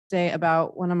today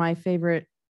about one of my favorite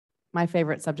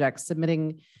subjects,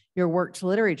 submitting your work to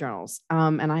literary journals.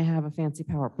 And I have a fancy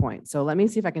PowerPoint. So let me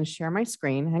see if I can share my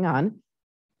screen. Hang on.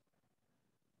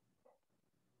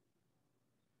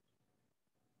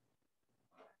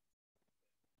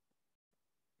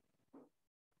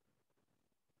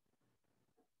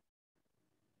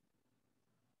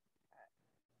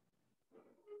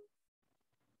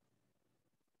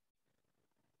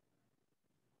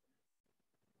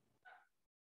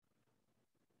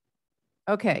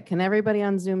 Okay, can everybody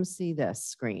on Zoom see this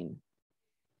screen?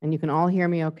 And you can all hear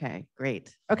me okay,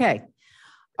 great. Okay,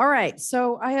 all right,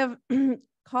 so I have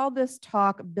called this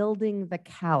talk Building the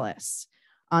Callus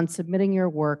on submitting your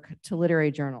work to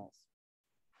literary journals.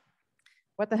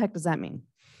 What the heck does that mean?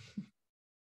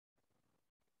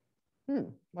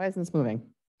 Why isn't this moving?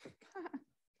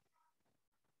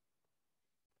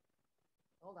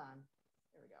 Hold on,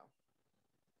 there we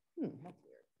go. That's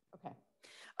weird, okay.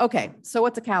 Okay, so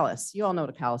what's a callus? You all know what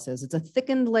a callus is. It's a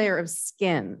thickened layer of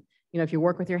skin. You know, if you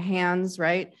work with your hands,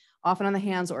 right? Often on the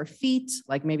hands or feet,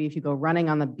 like maybe if you go running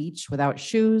on the beach without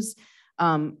shoes,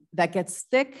 that gets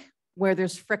thick where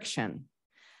there's friction.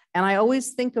 And I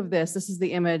always think of this is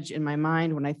the image in my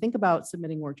mind when I think about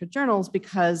submitting work to journals,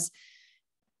 because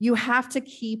you have to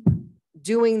keep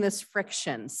doing this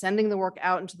friction, sending the work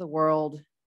out into the world.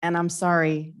 And I'm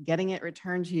sorry, getting it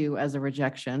returned to you as a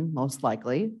rejection, most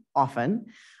likely, often.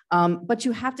 But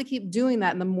you have to keep doing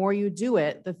that. And the more you do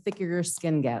it, the thicker your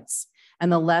skin gets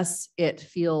and the less it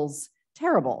feels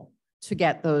terrible to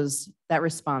get that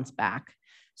response back.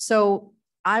 So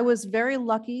I was very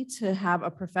lucky to have a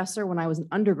professor when I was an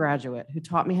undergraduate who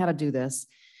taught me how to do this.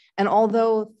 And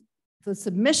although the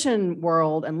submission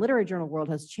world and literary journal world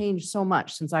has changed so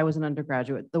much since I was an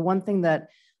undergraduate, the one thing that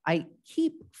I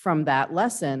keep from that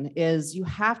lesson is you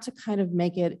have to kind of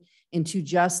make it into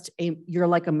just you're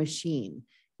like a machine.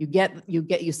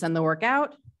 You send the work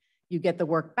out, you get the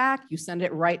work back, you send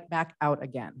it right back out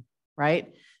again,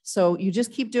 right? So you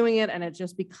just keep doing it and it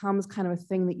just becomes kind of a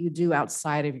thing that you do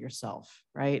outside of yourself,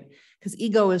 right? Because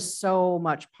ego is so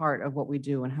much part of what we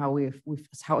do and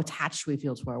how attached we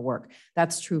feel to our work.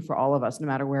 That's true for all of us, no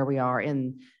matter where we are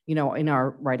in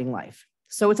our writing life.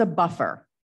 So it's a buffer.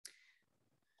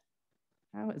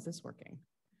 How is this working?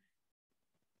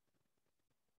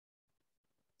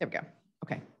 There we go.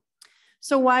 Okay.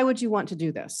 So why would you want to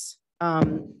do this?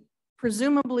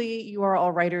 Presumably you are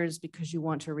all writers because you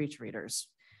want to reach readers.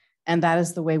 And that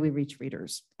is the way we reach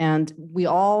readers. And we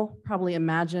all probably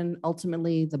imagine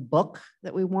ultimately the book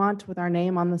that we want with our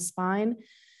name on the spine.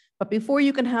 But before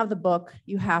you can have the book,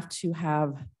 you have to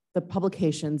have the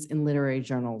publications in literary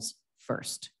journals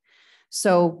first.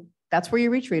 So that's where you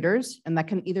reach readers, and that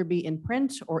can either be in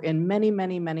print or in many,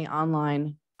 many, many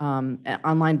online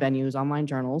venues, online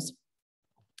journals.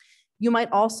 You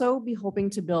might also be hoping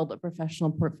to build a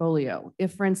professional portfolio.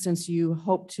 If, for instance, you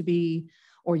hope to be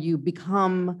or you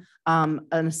become an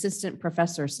assistant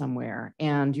professor somewhere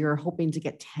and you're hoping to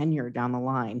get tenure down the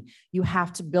line, you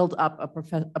have to build up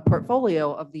a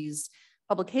portfolio of these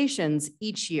publications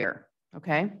each year,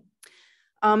 okay?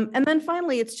 And then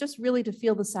finally, it's just really to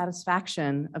feel the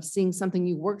satisfaction of seeing something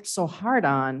you worked so hard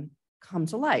on come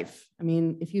to life. I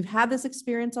mean, if you've had this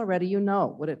experience already, you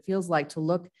know what it feels like to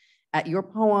look at your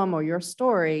poem or your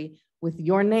story with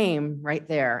your name right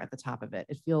there at the top of it.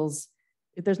 It feels,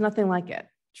 there's nothing like it,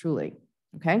 truly,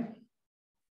 okay?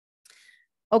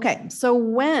 Okay, so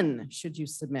when should you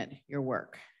submit your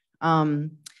work?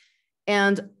 And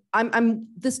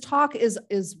this talk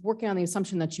is working on the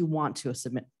assumption that you want to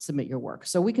submit your work.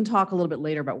 So we can talk a little bit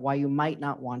later about why you might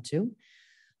not want to.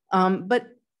 But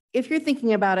if you're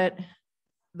thinking about it,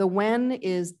 the when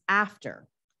is after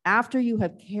you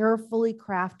have carefully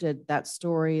crafted that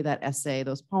story, that essay,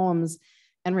 those poems,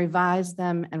 and revise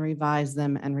them and revise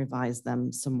them and revise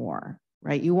them some more,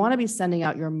 right? You want to be sending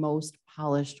out your most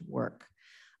polished work.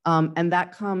 And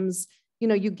that comes,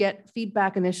 you get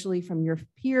feedback initially from your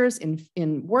peers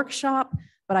in workshop,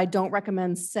 but I don't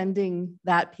recommend sending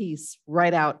that piece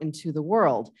right out into the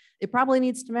world. It probably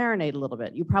needs to marinate a little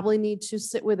bit. You probably need to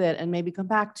sit with it and maybe come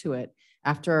back to it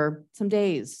after some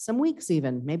days, some weeks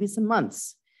even, maybe some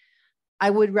months. I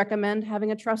would recommend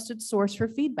having a trusted source for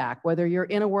feedback, whether you're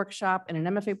in a workshop in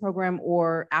an MFA program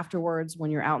or afterwards when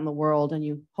you're out in the world, and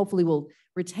you hopefully will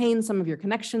retain some of your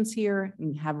connections here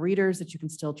and have readers that you can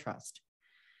still trust.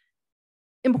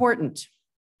 Important,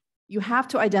 you have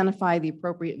to identify the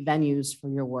appropriate venues for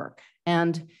your work.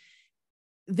 And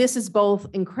this is both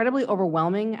incredibly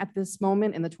overwhelming at this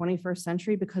moment in the 21st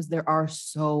century because there are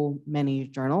so many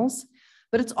journals,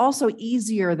 but it's also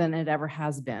easier than it ever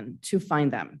has been to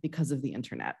find them because of the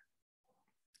internet.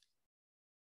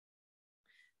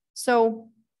 So,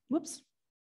 whoops,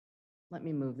 let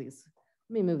me move these.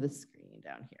 Let me move the screen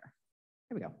down here.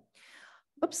 Here we go.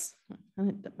 Whoops,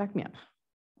 back me up.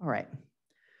 All right.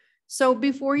 So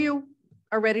before you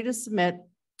are ready to submit,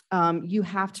 you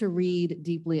have to read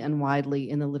deeply and widely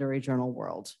in the literary journal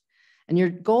world. And your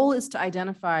goal is to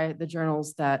identify the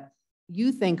journals that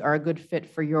you think are a good fit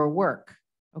for your work,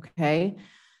 okay?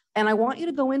 And I want you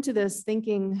to go into this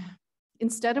thinking,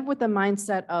 instead of with the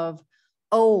mindset of,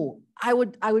 oh, I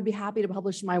would be happy to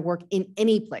publish my work in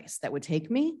any place that would take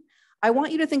me. I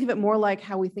want you to think of it more like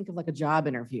how we think of like a job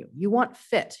interview. You want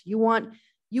fit.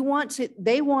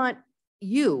 They want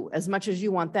you as much as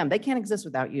you want them. They can't exist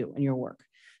without you and your work.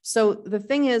 So the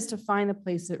thing is to find a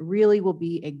place that really will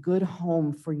be a good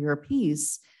home for your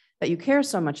piece that you care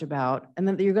so much about and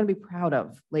that you're going to be proud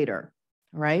of later,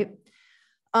 right?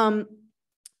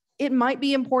 It might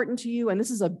be important to you, and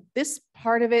this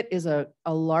part of it is a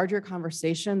larger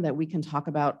conversation that we can talk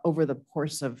about over the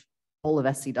course of whole of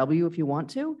SCW if you want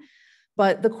to.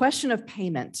 But the question of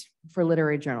payment for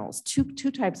literary journals, two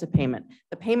types of payment.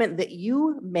 The payment that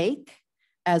you make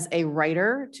as a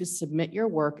writer to submit your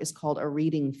work is called a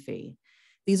reading fee.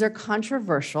 These are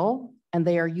controversial and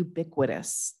they are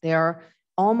ubiquitous. They are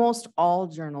almost all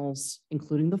journals,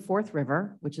 including the Fourth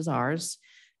River, which is ours,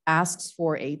 asks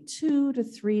for a $2 to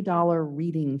 $3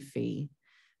 reading fee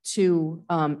to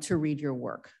read your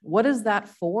work. What is that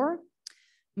for?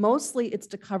 Mostly it's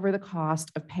to cover the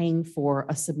cost of paying for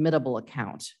a Submittable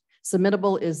account.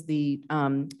 Submittable is the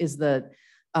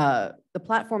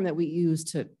platform that we use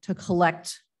to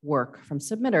collect work from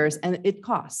submitters, and it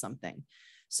costs something.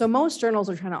 So most journals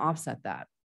are trying to offset that.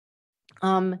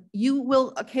 You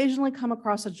will occasionally come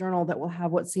across a journal that will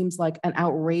have what seems like an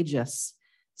outrageous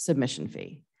submission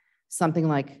fee, something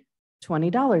like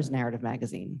 $20 Narrative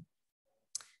Magazine.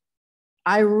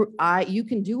 You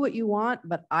can do what you want,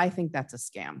 but I think that's a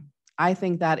scam. I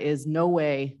think that is no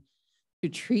way to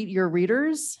treat your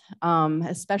readers,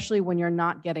 especially when you're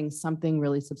not getting something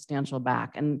really substantial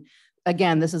back. And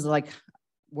again, this is like,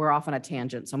 we're off on a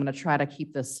tangent. So I'm going to try to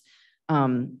keep this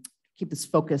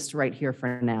focused right here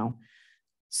for now.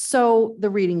 So the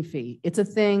reading fee, it's a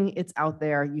thing, it's out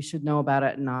there. You should know about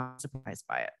it and not surprised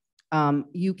by it.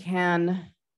 You can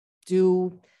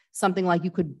do something like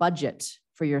you could budget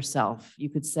for yourself. You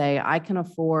could say, I can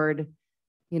afford,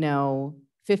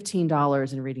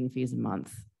 $15 in reading fees a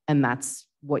month. And that's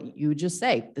what you just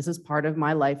say. This is part of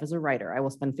my life as a writer. I will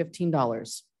spend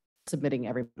 $15 submitting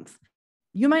every month.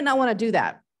 You might not want to do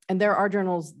that. And there are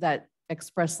journals that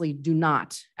expressly do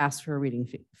not ask for a reading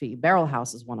fee. Barrel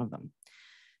House is one of them.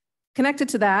 Connected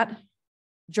to that,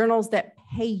 journals that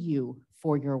pay you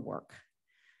for your work.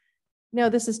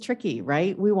 This is tricky,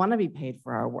 right? We want to be paid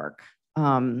for our work.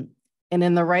 And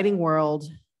in the writing world,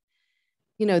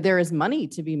 there is money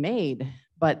to be made,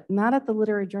 but not at the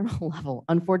literary journal level,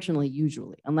 unfortunately,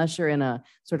 usually, unless you're in a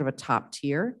sort of a top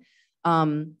tier.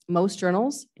 Most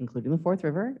journals, including the Fourth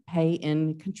River, pay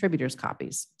in contributors'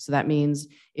 copies. So that means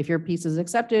if your piece is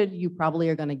accepted, you probably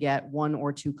are going to get 1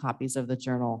 or 2 copies of the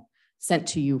journal sent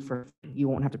to you you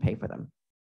won't have to pay for them.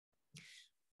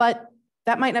 But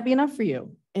that might not be enough for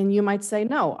you. And you might say,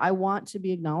 no, I want to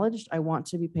be acknowledged. I want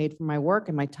to be paid for my work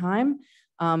and my time.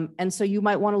 And so you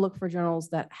might want to look for journals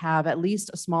that have at least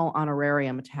a small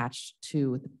honorarium attached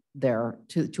to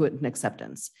an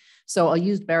acceptance. So I'll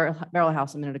use Barrel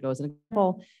House a minute ago as an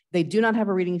example. They do not have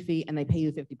a reading fee and they pay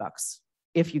you $50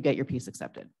 if you get your piece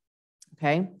accepted,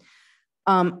 okay?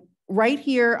 Right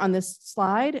here on this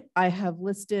slide, I have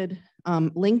listed,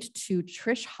 linked to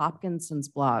Trish Hopkinson's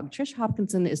blog. Trish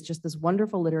Hopkinson is just this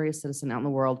wonderful literary citizen out in the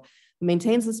world who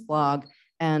maintains this blog.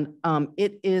 And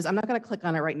it is, I'm not going to click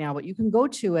on it right now, but you can go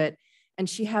to it. And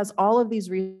she has all of these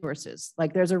resources.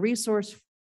 Like there's a resource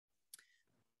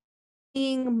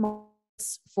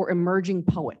for emerging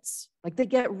poets. Like they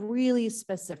get really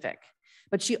specific.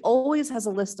 But she always has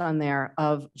a list on there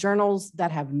of journals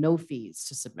that have no fees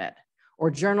to submit, or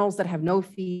journals that have no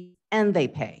fee and they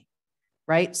pay,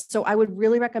 right? So I would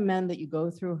really recommend that you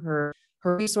go through her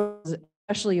resources,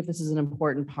 especially if this is an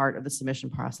important part of the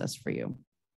submission process for you.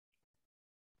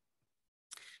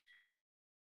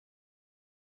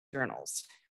 Journals.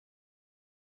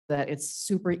 That it's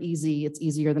super easy, it's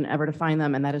easier than ever to find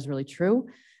them, and that is really true.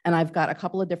 And I've got a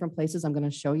couple of different places I'm going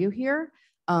to show you here.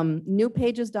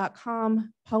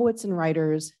 NewPages.com, Poets and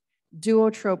Writers,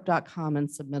 Duotrope.com, and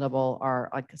Submittable are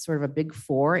like sort of a big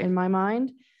 4 in my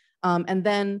mind. And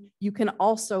then you can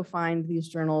also find these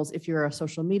journals if you're a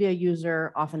social media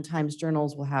user. Oftentimes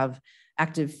journals will have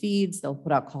active feeds. They'll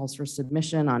put out calls for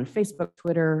submission on Facebook,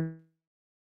 Twitter,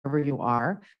 wherever you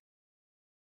are.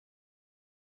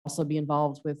 also be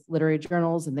involved with literary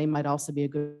journals, and they might also be a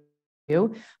good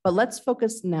view. But let's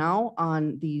focus now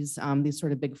on these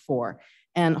sort of big four.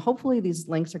 And hopefully these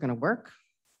links are going to work.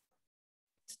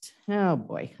 Oh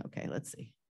boy. Okay, let's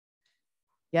see.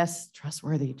 Yes,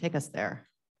 trustworthy. Take us there.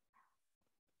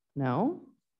 No?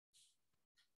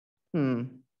 Okay.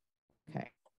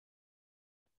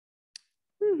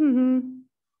 Here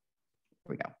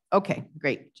we go. Okay,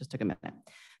 great. Just took a minute.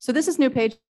 So this is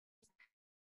NewPages.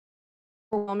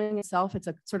 Overwhelming itself, it's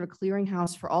a sort of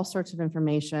clearinghouse for all sorts of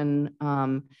information.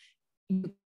 You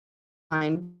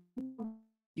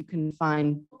can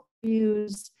find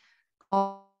reviews,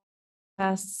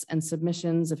 tests, and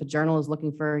submissions. If a journal is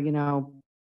looking for, you know,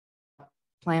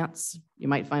 plants, you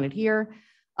might find it here.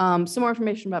 Some more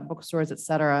information about bookstores, et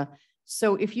cetera.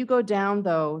 So if you go down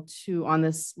though to on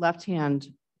this left-hand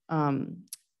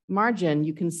margin,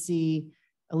 you can see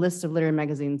a list of literary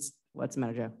magazines. What's the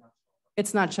matter, Joe?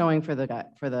 It's not showing for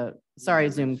the sorry,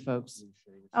 Zoom folks.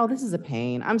 Oh, this is a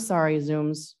pain. I'm sorry,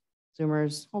 Zoomers.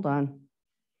 Hold on.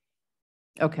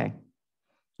 Okay.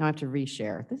 Now I have to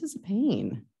reshare. This is a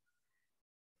pain.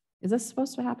 Is this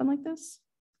supposed to happen like this?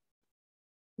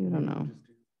 You don't know.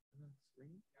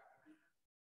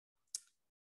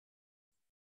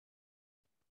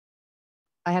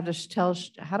 I have to tell,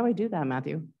 how do I do that,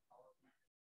 Matthew?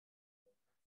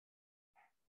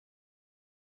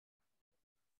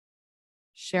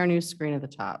 Share new screen at the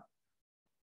top.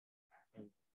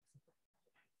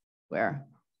 Where?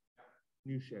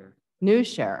 New share. New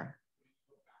share.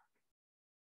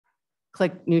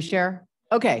 Click new share.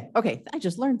 Okay, okay, I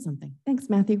just learned something. Thanks,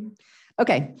 Matthew.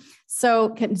 Okay,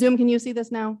 so Zoom, can you see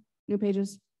this now?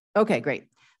 NewPages? Okay, great.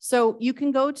 So you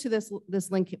can go to this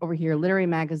link over here, literary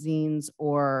magazines,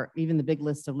 or even the big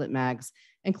list of lit mags,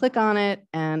 and click on it,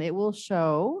 and it will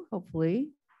show, hopefully.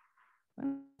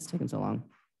 It's taking so long.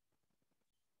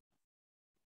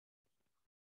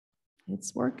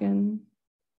 It's working.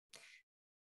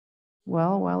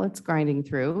 Well, while it's grinding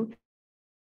through,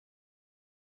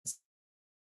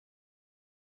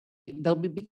 there'll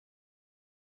be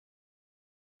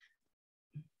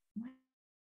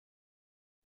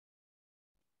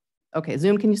okay,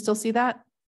 Zoom, can you still see that?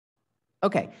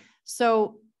 Okay,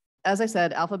 so as I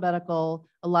said, alphabetical,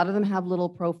 a lot of them have little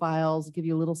profiles, give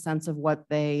you a little sense of what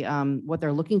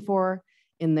they're looking for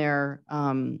in their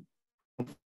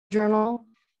journal.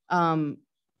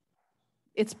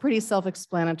 It's pretty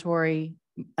self-explanatory.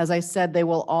 As I said, they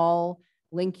will all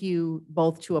link you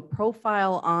both to a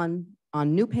profile on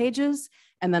NewPages,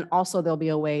 and then also there'll be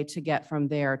a way to get from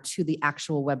there to the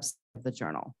actual website of the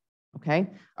journal. Okay.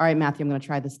 All right, Matthew, I'm going to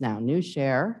try this now. New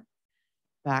share,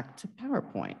 back to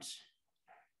PowerPoint.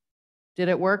 Did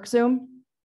it work, Zoom?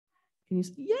 Can you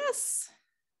see? Yes.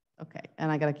 Okay.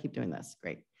 And I got to keep doing this.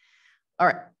 Great. All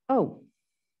right. Oh,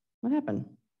 what happened?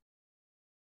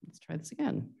 Let's try this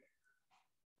again.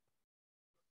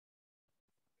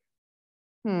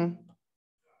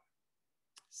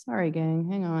 Sorry, gang.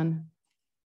 Hang on.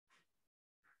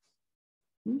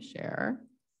 New share.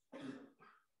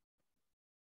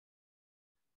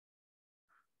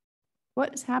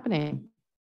 What is happening?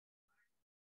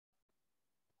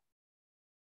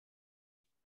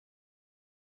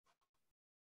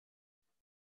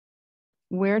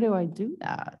 Where do I do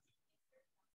that?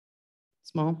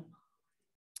 Small.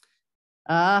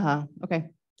 Okay.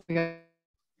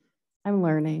 I'm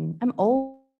learning. I'm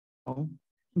old.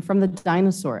 I'm from the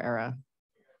dinosaur era.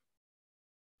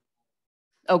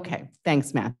 Okay.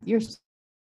 Thanks, Matt.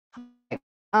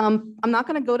 I'm not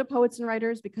going to go to Poets and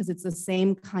Writers because it's the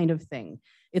same kind of thing.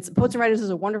 Poets and Writers is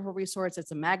a wonderful resource.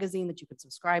 It's a magazine that you can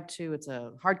subscribe to. It's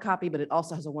a hard copy, but it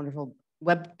also has a wonderful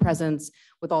web presence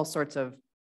with all sorts of,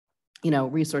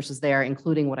 resources there,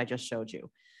 including what I just showed you.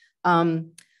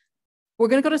 We're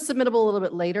going to go to Submittable a little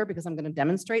bit later because I'm going to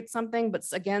demonstrate something. But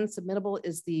again, Submittable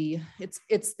is the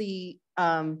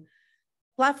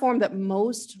platform that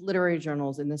most literary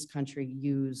journals in this country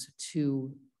use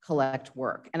to collect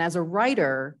work. And as a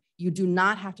writer, you do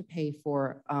not have to pay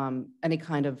for any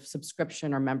kind of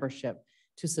subscription or membership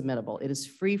to Submittable. It is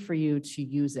free for you to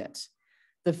use it.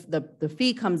 The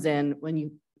fee comes in when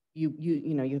you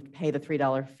pay the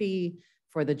 $3 fee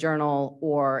for the journal,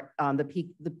 or the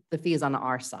fee is on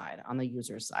our side, on the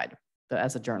user's side,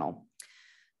 as a journal.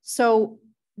 So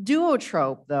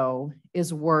Duotrope, though,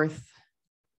 is worth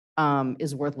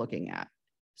looking at.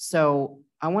 So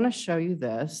I want to show you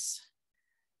this.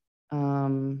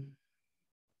 In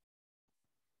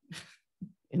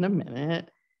a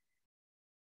minute.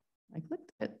 I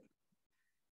clicked it.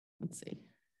 Let's see.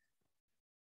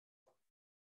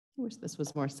 I wish this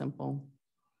was more simple.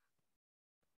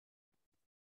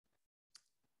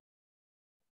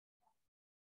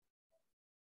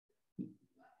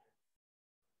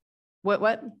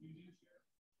 What?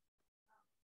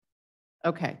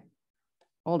 Okay,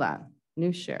 hold on.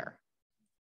 New share.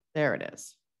 There it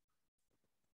is.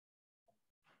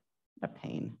 What a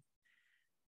pain.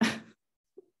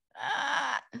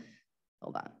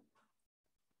 Hold on.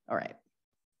 All right.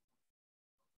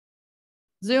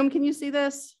 Zoom, can you see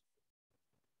this?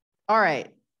 All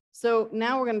right. So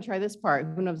now we're going to try this part.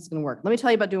 Who knows if it's going to work? Let me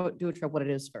tell you about Duotrope, what it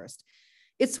is first.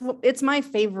 It's my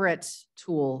favorite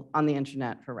tool on the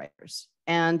internet for writers.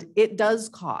 And it does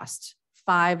cost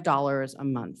 $5 a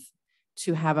month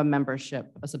to have a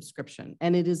membership, a subscription.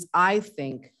 And it is, I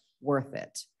think, worth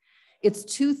it. It's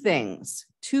two things,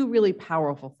 two really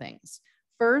powerful things.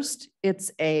 First,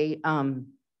 it's a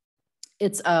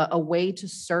way to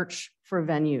search for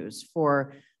venues,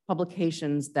 for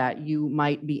publications that you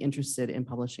might be interested in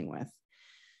publishing with.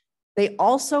 They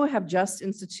also have just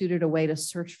instituted a way to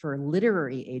search for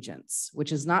literary agents,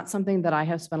 which is not something that I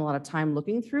have spent a lot of time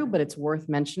looking through, but it's worth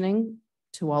mentioning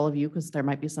to all of you because there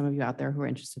might be some of you out there who are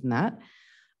interested in that.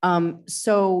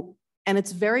 And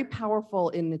it's very powerful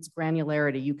in its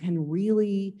granularity. You can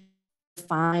really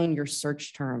define your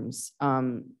search terms,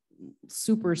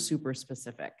 super, super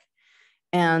specific.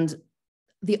 And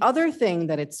the other thing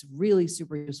that it's really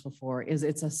super useful for is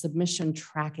it's a submission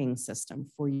tracking system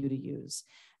for you to use.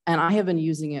 And I have been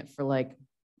using it for like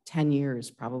 10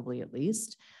 years, probably at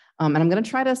least. And I'm going to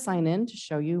try to sign in to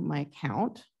show you my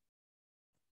account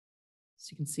so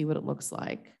you can see what it looks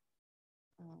like.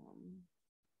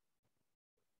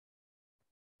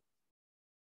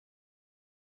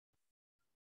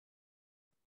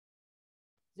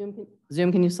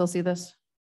 Zoom, can you still see this?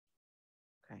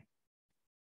 Okay.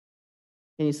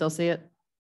 Can you still see it?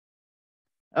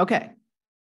 Okay.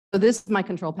 So this is my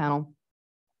control panel.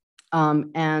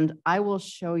 And I will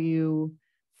show you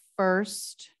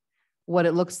first what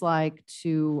it looks like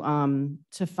to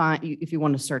find if you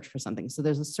want to search for something. So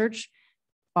there's a search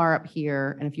bar up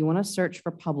here, and if you want to search for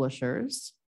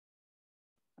publishers,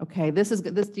 okay, this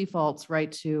defaults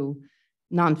right to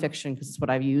nonfiction because it's what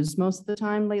I've used most of the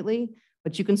time lately.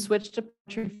 But you can switch to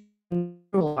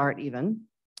art even.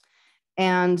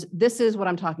 And this is what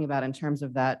I'm talking about in terms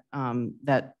of that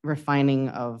that refining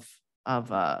of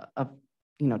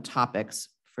topics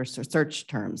for search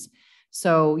terms.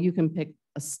 So you can pick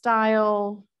a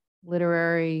style,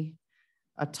 literary,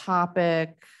 a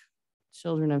topic,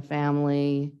 children and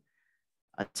family,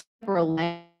 a type or a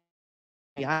language.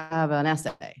 I have an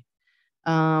essay.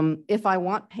 If I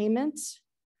want payment,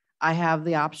 I have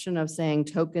the option of saying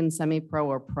token, semi-pro,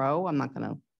 or pro. I'm not going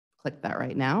to click that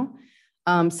right now.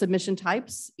 Submission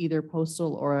types, either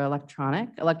postal or electronic.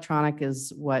 Electronic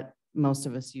is what most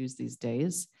of us use these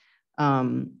days.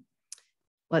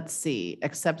 Let's see,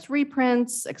 accepts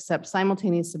reprints, accepts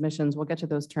simultaneous submissions. We'll get to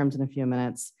those terms in a few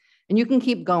minutes. And you can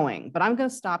keep going, but I'm going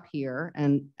to stop here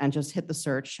and just hit the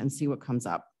search and see what comes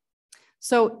up.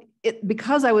 So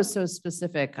because I was so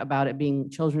specific about it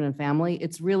being children and family,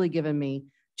 it's really given me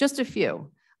just a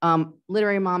few.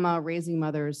 Literary Mama, Raising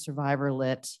Mothers, Survivor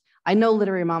Lit. I know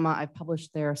Literary Mama, I've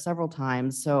published there several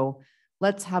times. So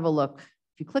let's have a look.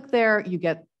 If you click there, you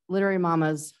get Literary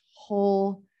Mama's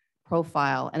whole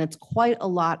profile, and it's quite a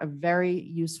lot of very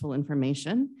useful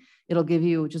information. It'll give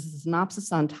you just a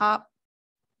synopsis on top.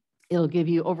 It'll give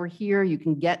you over here, you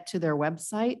can get to their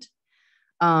website.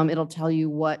 It'll tell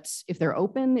you if they're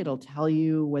open, it'll tell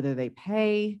you whether they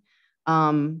pay.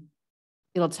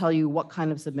 It'll tell you what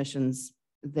kind of submissions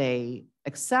they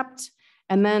accept.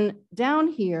 And then down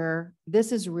here,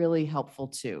 this is really helpful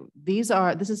too. This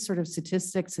is sort of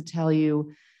statistics to tell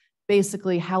you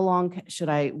basically how long should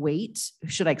I wait?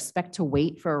 Should I expect to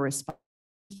wait for a response?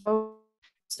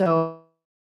 So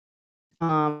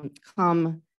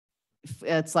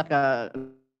it's like a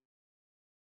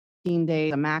 15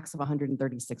 days, a max of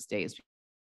 136 days.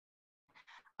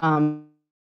 How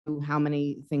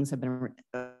many things have been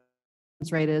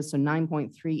rate is, so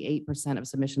 9.38% of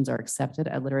submissions are accepted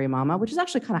at Literary Mama, which is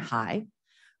actually kind of high.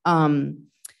 And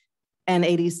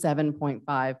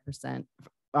 87.5%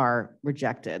 are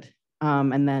rejected.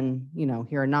 And then,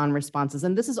 here are non-responses.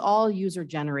 And this is all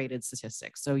user-generated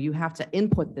statistics. So you have to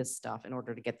input this stuff in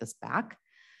order to get this back.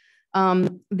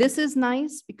 This is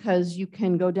nice because you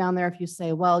can go down there if you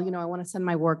say, well, I want to send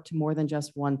my work to more than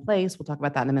just one place. We'll talk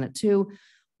about that in a minute too.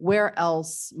 Where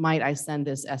else might I send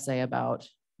this essay about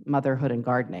motherhood and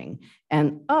gardening?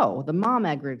 And the Mom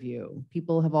Egg Review.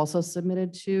 People have also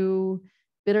submitted to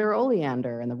Bitter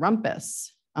Oleander and the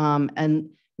Rumpus. And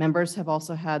members have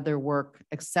also had their work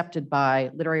accepted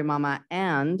by Literary Mama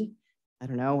and, I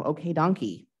don't know, OK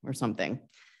Donkey or something.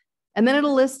 And then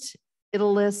it'll list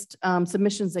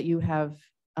submissions that you have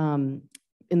in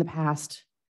the past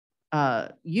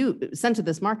sent to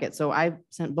this market. So I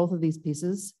sent both of these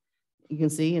pieces. You can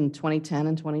see in 2010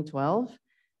 and 2012,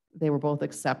 they were both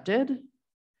accepted.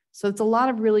 So it's a lot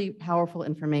of really powerful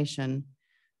information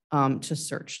to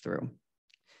search through.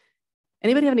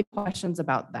 Anybody have any questions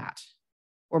about that?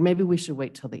 Or maybe we should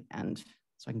wait till the end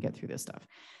so I can get through this stuff.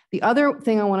 The other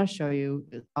thing I want to show you,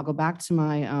 I'll go back to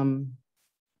my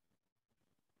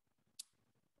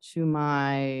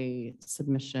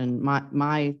submission,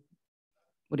 my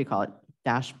what do you call it,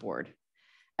 dashboard.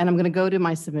 And I'm going to go to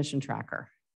my submission tracker.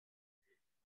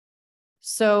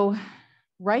 So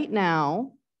right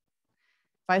now,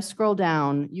 if I scroll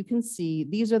down, you can see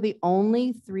these are the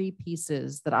only 3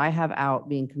 pieces that I have out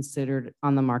being considered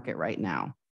on the market right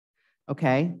now.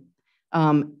 Okay.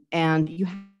 And you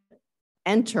have to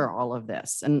enter all of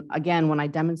this. And again, when I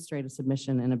demonstrate a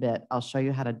submission in a bit, I'll show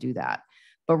you how to do that.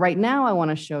 But right now I want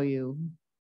to show you.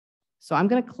 So I'm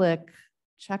going to click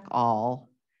check all,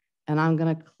 and I'm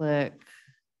going to click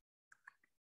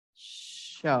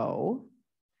show.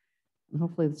 And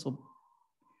hopefully this will.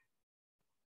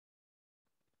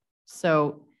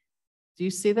 So do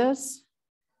you see this?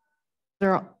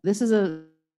 This is a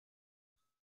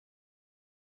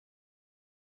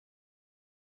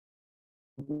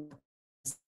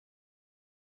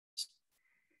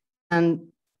and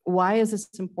why is this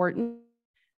important?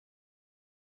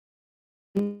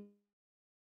 And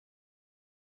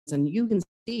you can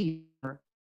see over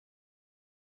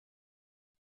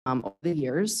the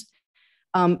years,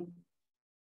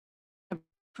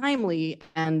 timely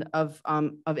and of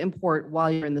import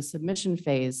while you're in the submission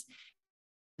phase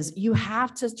is you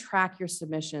have to track your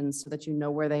submissions so that you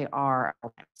know where they are.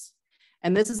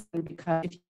 And this is because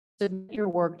if you submit your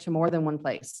work to more than one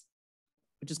place,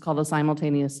 which is called a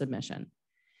simultaneous submission,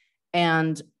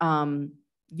 and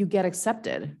you get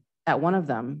accepted at one of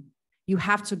them, you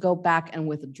have to go back and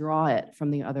withdraw it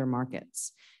from the other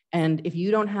markets. And if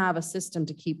you don't have a system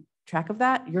to keep track of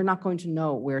that, you're not going to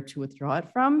know where to withdraw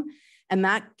it from. And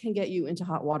that can get you into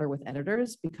hot water with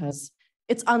editors because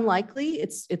it's unlikely.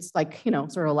 It's like, you know,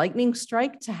 sort of a lightning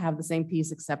strike to have the same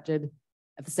piece accepted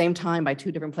at the same time by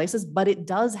 2 different places, but it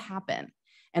does happen.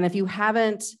 And if you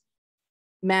haven't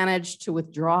managed to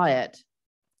withdraw it,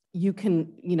 you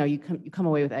can, you come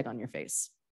away with egg on your face.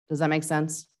 Does that make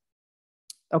sense?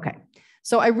 Okay.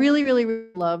 So I really, really,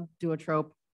 really love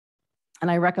Duotrope, and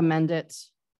I recommend it.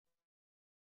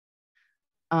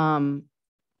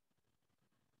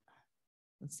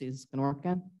 Let's see, is this gonna work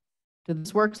again? Did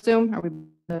this work, Zoom? Are we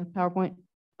the PowerPoint?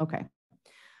 Okay.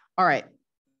 All right.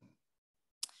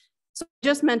 So I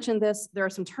just mentioned this. There are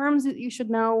some terms that you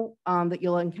should know that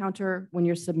you'll encounter when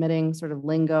you're submitting, sort of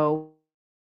lingo.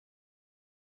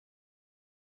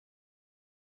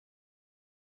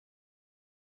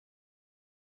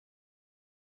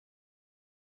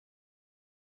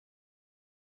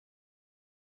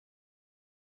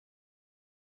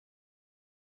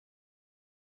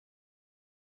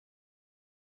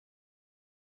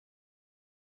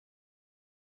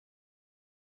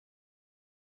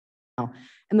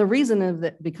 And the reason of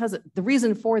that, the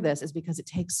reason for this is because it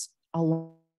takes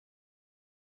up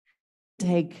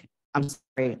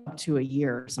to a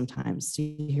year sometimes to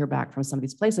hear back from some of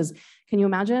these places. Can you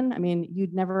imagine? I mean,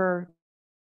 you'd never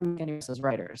get any as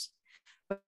writers.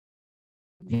 But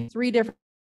 3 different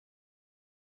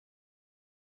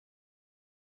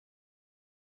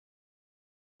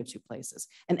places,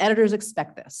 and editors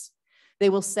expect this. They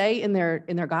will say in their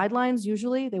guidelines,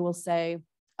 usually they will say,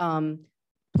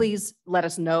 please let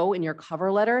us know in your cover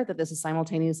letter that this is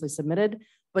simultaneously submitted.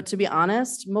 But to be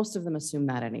honest, most of them assume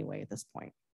that anyway at this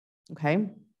point, okay?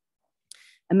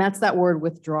 And that's that word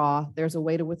withdraw. There's a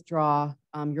way to withdraw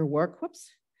your work,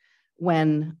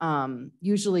 when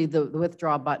usually the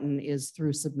withdraw button is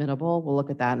through Submittable. We'll look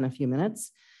at that in a few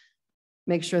minutes.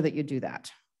 Make sure that you do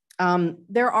that.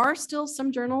 There are still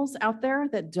some journals out there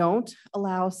that don't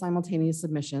allow simultaneous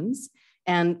submissions.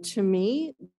 And to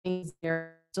me,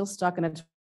 they're still stuck in a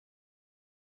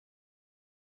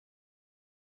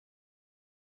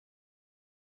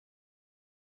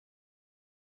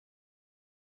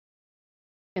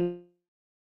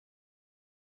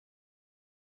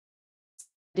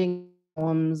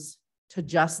poems to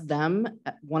just them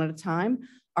one at a time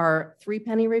are 3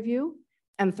 Penny Review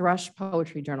and Thrush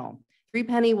Poetry Journal. 3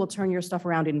 Penny will turn your stuff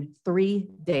around in 3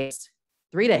 days.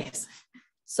 3 days.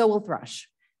 So will Thrush.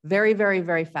 Very, very,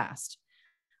 very fast.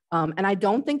 And I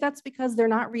don't think that's because they're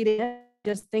not reading it. I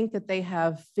just think that they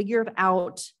have figured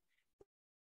out,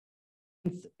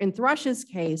 in Thrush's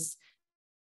case,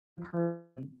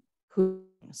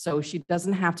 so she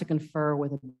doesn't have to confer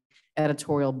with an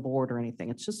editorial board or anything.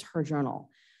 It's just her journal.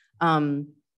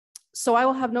 So I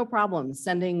will have no problem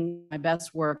sending my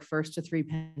best work first to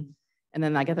 3Pen, and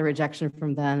then I get the rejection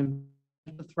from them,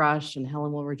 the Thrush, and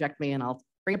Helen will reject me, and I'll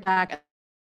bring it back, and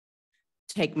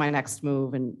take my next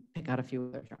move, and pick out a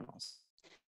few other journals.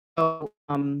 So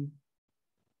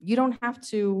you don't have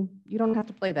to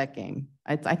play that game.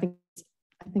 I think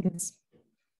it's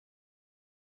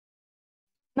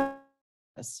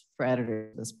for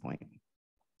editors at this point.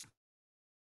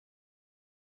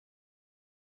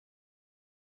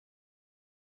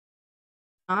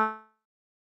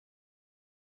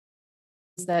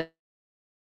 That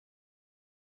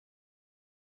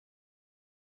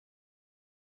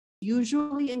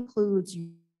usually includes your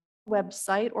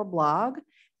website or blog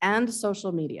and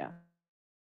social media.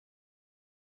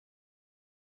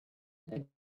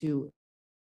 To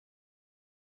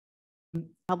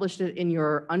publish it in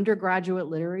your undergraduate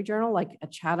literary journal, like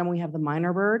at Chatham, we have the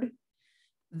Minor Bird.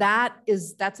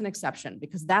 That's an exception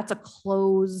because that's a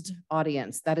closed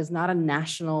audience. That is not a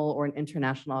national or an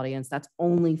international audience. That's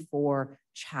only for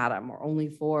Chatham or only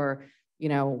for, you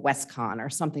know, WestCon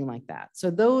or something like that. So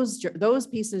those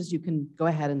pieces you can go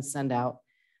ahead and send out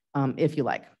if you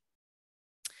like.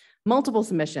 Multiple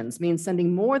submissions means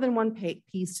sending more than one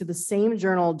piece to the same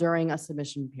journal during a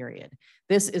submission period.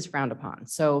 This is frowned upon.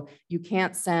 So you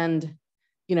can't send,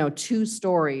 you know, 2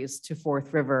 stories to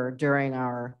Fourth River during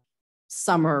our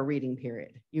summer reading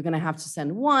period. You're going to have to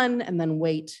send one and then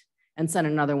wait and send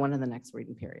another one in the next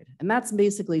reading period. And that's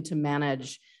basically to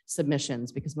manage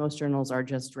submissions because most journals are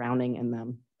just drowning in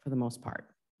them for the most part.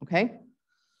 Okay.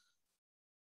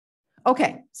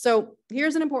 Okay, so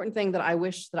here's an important thing that I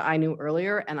wish that I knew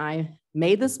earlier, and I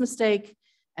made this mistake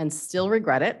and still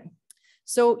regret it.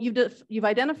 So you've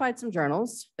identified some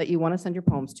journals that you want to send your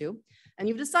poems to, and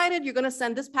you've decided you're going to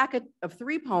send this packet of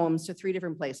 3 poems to 3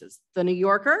 different places. The New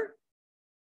Yorker,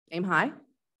 aim high,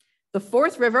 the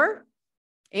Fourth River,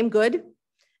 aim good,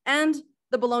 and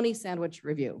the Bologna Sandwich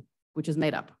Review, which is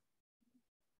made up.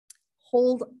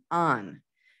 Hold on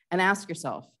and ask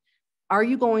yourself, are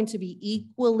you going to be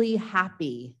equally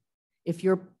happy if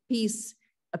your piece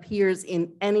appears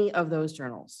in any of those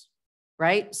journals,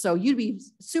 right? So you'd be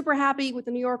super happy with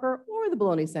the New Yorker or the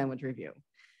Bologna Sandwich Review.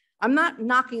 I'm not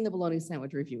knocking the Bologna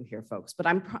Sandwich Review here, folks, but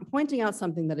I'm pointing out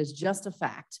something that is just a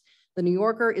fact. The New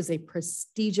Yorker is a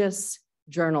prestigious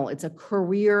journal. It's a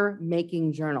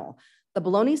career-making journal. The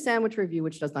Bologna Sandwich Review,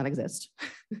 which does not exist,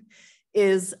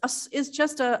 is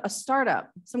just a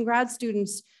startup. Some grad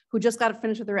students who just got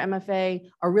finished with their MFA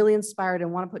are really inspired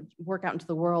and want to put work out into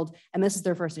the world, and this is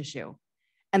their first issue.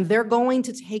 And they're going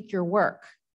to take your work.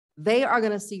 They are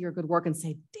going to see your good work and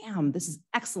say, damn, this is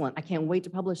excellent. I can't wait to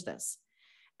publish this.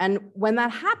 And when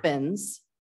that happens,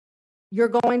 you're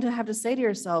going to have to say to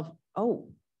yourself, oh,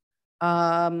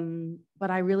 but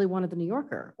I really wanted the New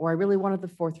Yorker, or I really wanted the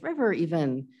Fourth River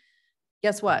even.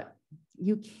 Guess what?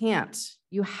 You can't.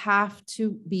 You have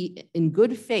to be in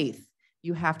good faith.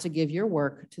 You have to give your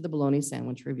work to the Bologna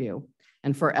Sandwich Review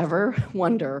and forever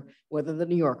wonder whether the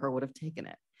New Yorker would have taken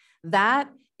it.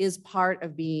 That is part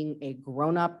of being a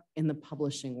grown-up in the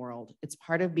publishing world. It's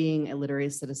part of being a literary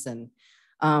citizen.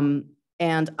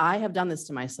 And I have done this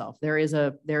to myself. There is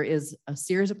a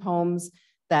series of poems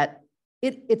that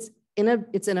it's in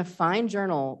a fine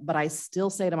journal, but I still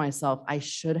say to myself, I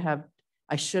should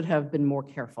have been more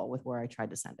careful with where I tried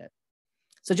to send it.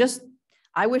 So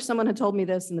I wish someone had told me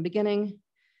this in the beginning,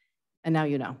 and now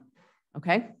you know,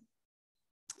 okay?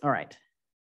 All right.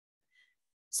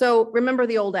 So remember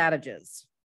the old adages.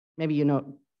 Maybe you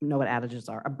know what adages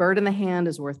are. A bird in the hand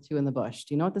is worth 2 in the bush.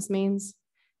 Do you know what this means?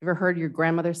 Ever heard your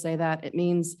grandmother say that? It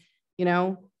means, you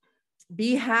know,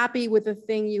 be happy with the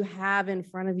thing you have in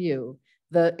front of you.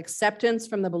 The acceptance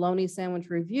from the Bologna Sandwich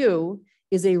Review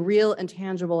is a real and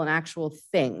tangible and actual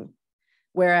thing.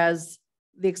 Whereas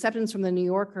the acceptance from the New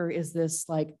Yorker is this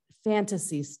like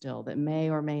fantasy still that may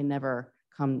or may never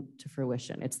come to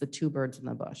fruition. It's the 2 birds in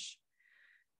the bush.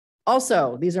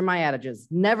 Also, these are my adages.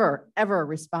 Never, ever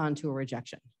respond to a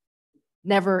rejection.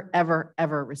 Never, ever,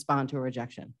 ever respond to a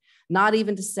rejection. Not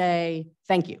even to say,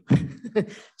 thank you.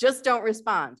 Just don't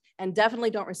respond. And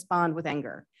definitely don't respond with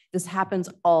anger. This happens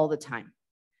all the time.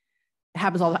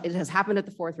 It has happened at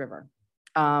the Fourth River.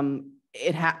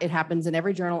 It happens in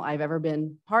every journal I've ever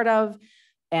been part of,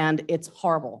 and it's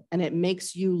horrible. And it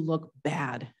makes you look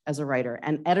bad as a writer.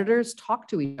 And editors talk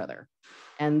to each other.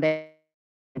 And they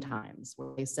times where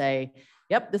they say,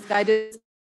 yep, this guy did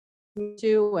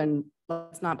too, and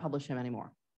let's not publish him anymore.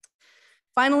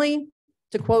 Finally,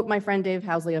 to quote my friend Dave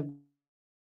Housley of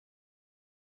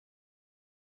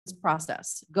this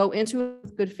process, go into it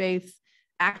with good faith,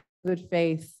 act with good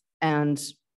faith, and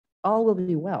all will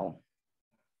be well.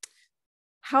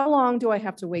 How long do I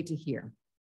have to wait to hear?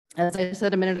 As I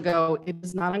said a minute ago, it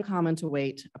is not uncommon to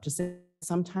wait up to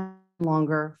sometime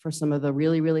longer for some of the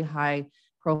really, really high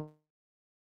profile,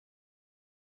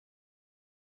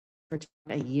 for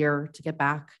a year to get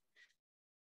back.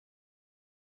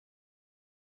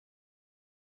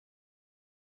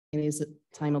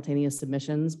 Simultaneous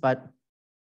submissions, but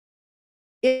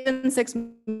in 6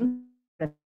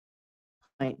 months,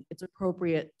 it's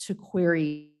appropriate to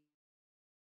query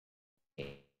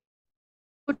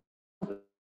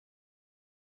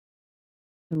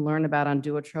and learn about on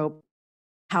Duotrope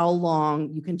how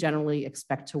long you can generally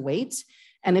expect to wait.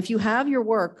 And if you have your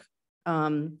work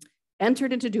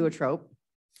entered into Duotrope,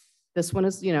 this one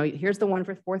is, here's the one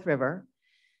for Fourth River.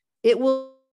 It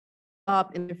will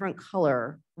up in a different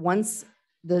color once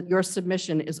your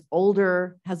submission is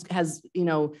older, has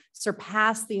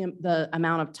surpassed the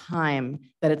amount of time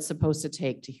that it's supposed to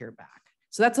take to hear back.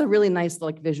 So that's a really nice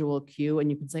visual cue, and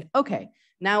you can say, okay,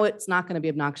 now it's not going to be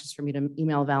obnoxious for me to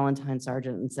email Valentine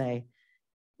Sargent and say,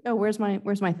 yo, where's my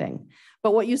thing?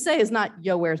 But what you say is not,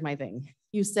 yo, where's my thing?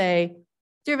 You say,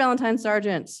 dear Valentine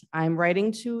Sargent, I'm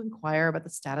writing to inquire about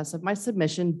the status of my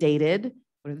submission, dated,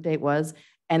 whatever the date was,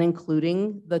 and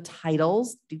including the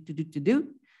titles,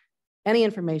 any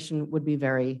information would be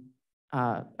very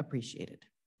appreciated.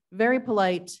 Very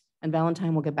polite, and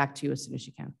Valentine will get back to you as soon as she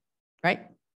can, right?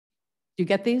 Do you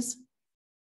get these?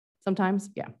 Sometimes?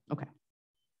 Yeah, okay.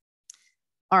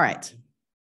 All right.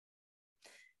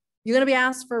 You're gonna be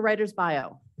asked for a writer's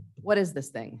bio. What is this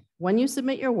thing? When you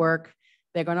submit your work,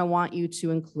 they're gonna want you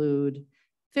to include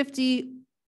 50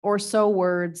 or so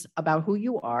words about who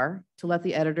you are to let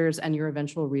the editors and your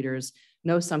eventual readers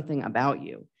know something about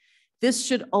you. This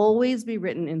should always be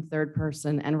written in third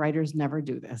person, and writers never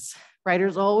do this.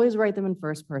 Writers always write them in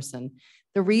first person.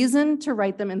 The reason to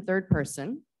write them in third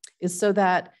person is so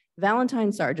that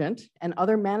Valentine Sargent and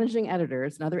other managing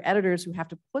editors and other editors who have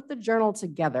to put the journal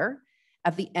together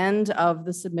at the end of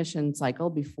the submission cycle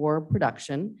before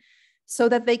production, so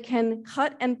that they can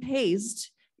cut and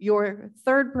paste your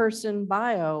third person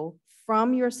bio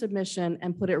from your submission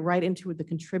and put it right into the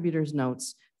contributor's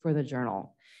notes for the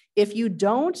journal. If you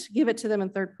don't give it to them in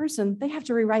third person, they have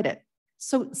to rewrite it.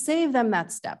 So save them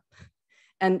that step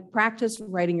and practice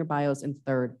writing your bios in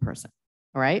third person,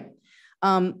 all right?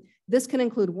 This can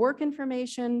include work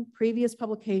information, previous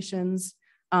publications.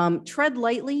 Tread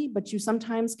lightly, but you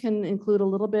sometimes can include a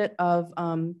little bit of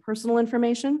personal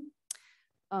information.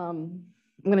 I'm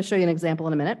gonna show you an example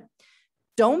in a minute.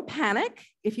 Don't panic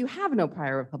if you have no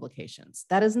prior publications.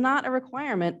 That is not a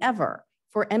requirement ever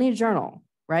for any journal,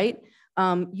 right?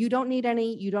 You don't need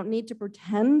any, you don't need to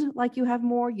pretend like you have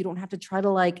more. You don't have to try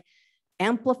to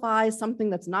amplify something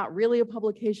that's not really a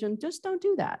publication. Just don't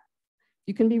do that.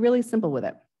 You can be really simple with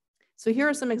it. So here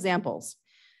are some examples.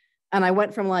 And I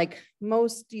went from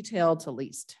most detailed to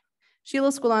least. Sheila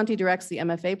Squillante directs the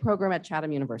MFA program at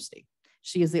Chatham University.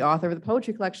 She is the author of the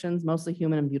poetry collections, Mostly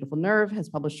Human and Beautiful Nerve, has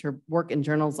published her work in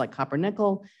journals like Copper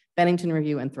Nickel, Bennington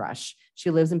Review, and Thrush. She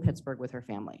lives in Pittsburgh with her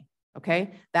family,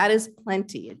 okay? That is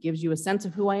plenty. It gives you a sense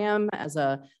of who I am as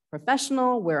a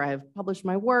professional, where I've published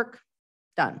my work,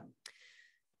 done.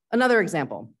 Another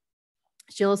example.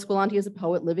 Sheila Squillante is a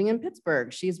poet living in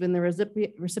Pittsburgh. She's been the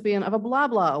recipient of a Blah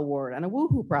Blah Award and a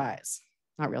Woohoo Prize.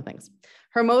 Not real things.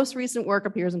 Her most recent work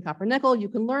appears in Copper Nickel. You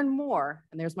can learn more,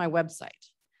 and there's my website.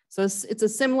 So it's a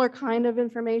similar kind of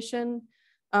information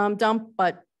dump,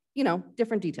 but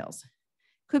different details.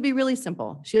 Could be really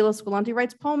simple. Sheila Squillante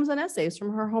writes poems and essays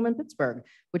from her home in Pittsburgh,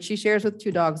 which she shares with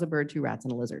 2 dogs, a bird, 2 rats,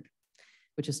 and a lizard,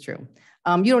 which is true.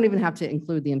 You don't even have to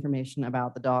include the information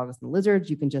about the dogs and the lizards.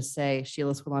 You can just say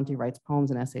Sheila Squillante writes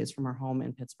poems and essays from her home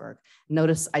in Pittsburgh.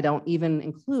 Notice I don't even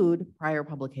include prior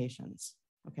publications,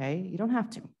 okay? You don't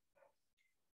have to.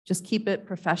 Just keep it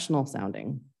professional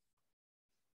sounding.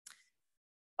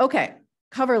 Okay,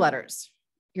 cover letters.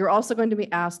 You're also going to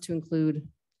be asked to include,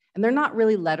 and they're not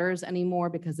really letters anymore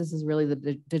because this is really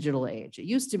the digital age. It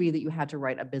used to be that you had to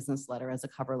write a business letter as a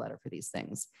cover letter for these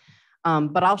things.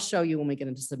 But I'll show you when we get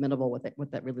into Submittable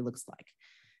what that really looks like.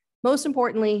 Most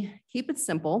importantly, keep it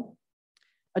simple.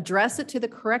 Address it to the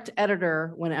correct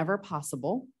editor whenever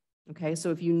possible. Okay, so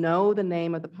if you know the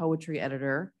name of the poetry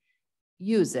editor,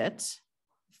 use it.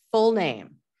 Full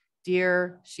name,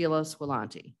 Dear Sheila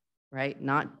Squillante, right?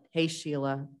 Not, hey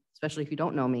Sheila, especially if you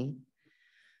don't know me.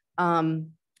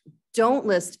 Don't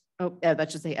list,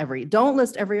 that should say every, don't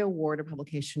list every award or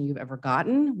publication you've ever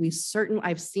gotten.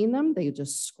 I've seen them, they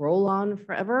just scroll on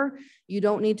forever. You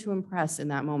don't need to impress in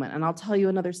that moment. And I'll tell you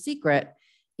another secret,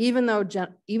 even though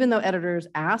editors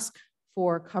ask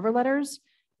for cover letters,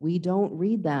 we don't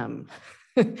read them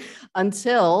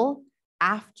until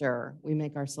after we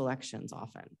make our selections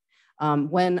often.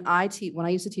 When I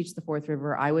used to teach the Fourth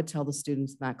River, I would tell the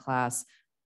students in that class,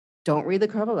 don't read the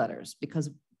cover letters, because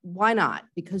why not?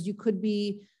 Because you could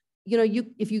be,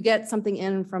 if you get something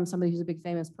in from somebody who's a big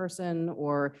famous person,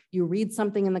 or you read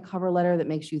something in the cover letter that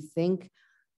makes you think,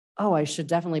 oh, I should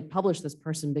definitely publish this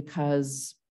person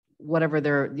because whatever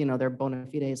their bona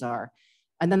fides are.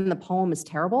 And then the poem is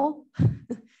terrible.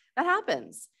 That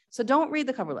happens. So don't read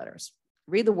the cover letters.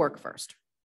 Read the work first.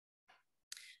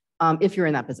 If you're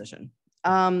in that position.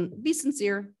 Be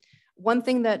sincere. One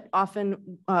thing that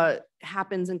often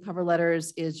happens in cover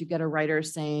letters is you get a writer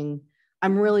saying,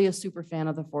 I'm really a super fan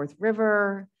of the Fourth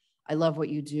River. I love what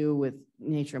you do with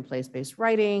nature and place-based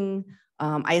writing.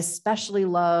 I especially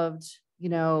loved,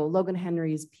 Logan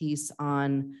Henry's piece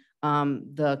on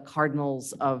the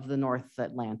cardinals of the North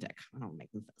Atlantic. I don't make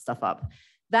stuff up.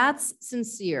 That's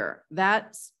sincere.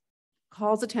 That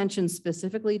calls attention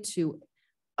specifically to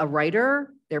a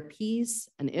writer, their piece,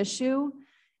 an issue,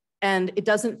 and it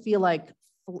doesn't feel like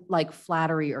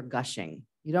flattery or gushing.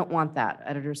 You don't want that.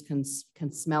 Editors can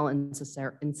smell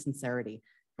insincerity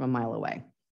from a mile away.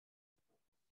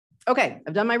 Okay,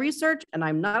 I've done my research and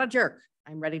I'm not a jerk.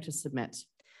 I'm ready to submit.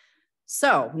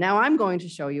 So now I'm going to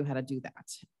show you how to do that.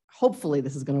 Hopefully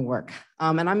this is going to work.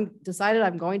 And I'm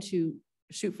going to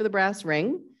shoot for the brass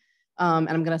ring. And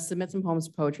I'm going to submit some poems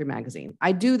to Poetry Magazine.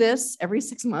 I do this every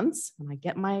 6 months, and I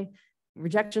get my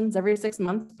rejections every 6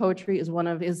 months. Poetry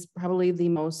is probably the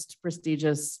most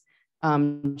prestigious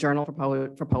journal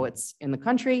for poets in the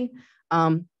country.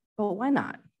 But why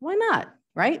not? Why not,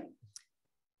 right?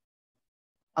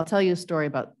 I'll tell you a story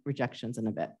about rejections in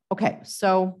a bit. Okay,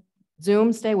 so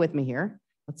Zoom, stay with me here.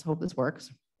 Let's hope this works.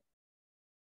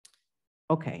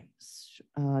 Okay,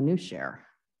 new share.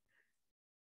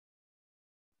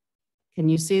 Can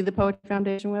you see the Poetry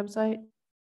Foundation website?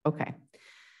 Okay.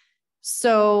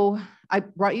 So I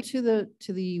brought you to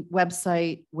the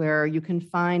website where you can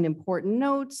find important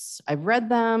notes. I've read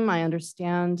them. I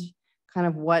understand kind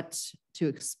of what to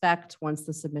expect once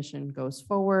the submission goes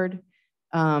forward.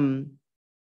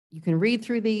 You can read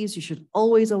through these. You should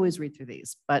always read through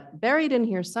these. But buried in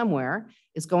here somewhere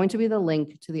is going to be the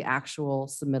link to the actual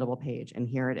submittable page. And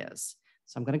here it is.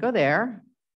 So I'm going to go there.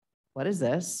 What is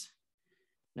this?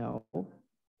 No.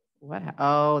 What?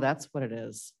 Oh, that's what it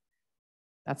is.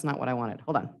 That's not what I wanted.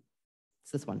 Hold on.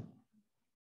 It's this one.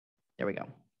 There we go.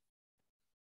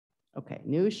 Okay,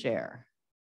 new share.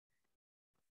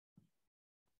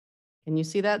 Can you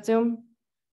see that, Zoom?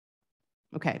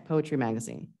 Okay, Poetry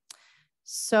Magazine.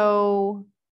 So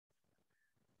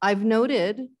I've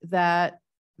noted that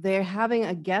they're having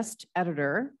a guest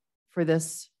editor for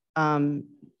this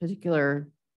particular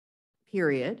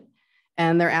period,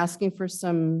 and they're asking for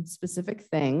some specific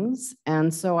things.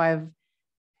 And so I've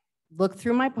looked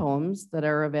through my poems that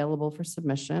are available for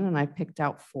submission, and I picked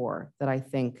out 4 that I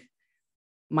think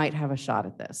might have a shot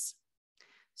at this.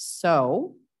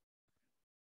 So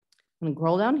I'm going to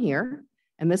scroll down here,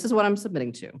 and this is what I'm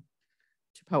submitting to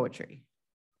poetry.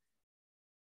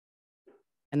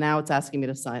 And now it's asking me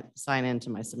to sign in to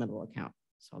my Submittable account.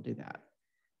 So I'll do that.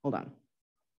 Hold on.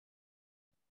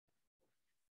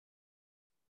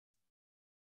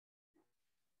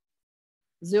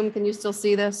 Zoom, can you still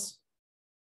see this?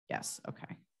 Yes,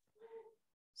 okay.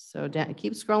 So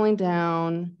keep scrolling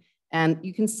down, and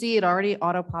you can see it already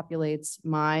auto-populates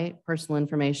my personal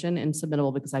information in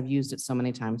Submittable because I've used it so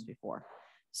many times before.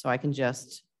 So I can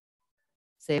just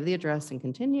save the address and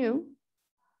continue.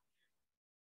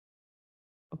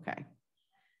 Okay,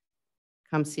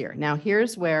 comes here. Now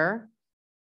here's where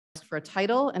it asks for a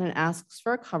title and it asks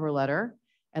for a cover letter.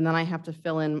 And then I have to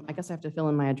fill in, I guess I have to fill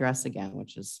in my address again,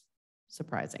 which is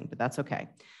surprising, but that's okay.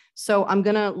 So I'm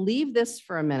gonna leave this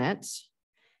for a minute.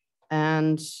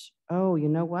 And oh, you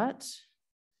know what?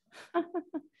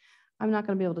 I'm not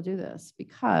gonna be able to do this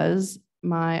because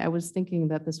I was thinking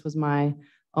that this was my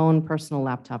own personal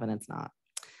laptop and it's not.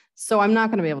 So I'm not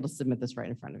going to be able to submit this right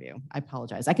in front of you. I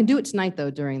apologize. I can do it tonight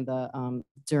though during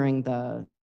the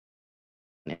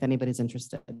if anybody's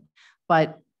interested.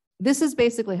 But this is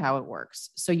basically how it works.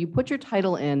 So you put your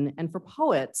title in, and for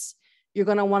poets, you're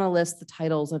going to want to list the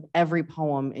titles of every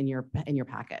poem in your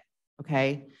packet.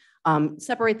 Okay,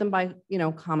 separate them by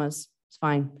commas. It's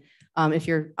fine. If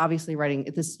you're obviously writing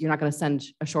this, you're not going to send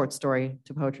a short story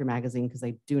to Poetry Magazine because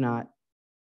they do not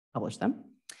publish them.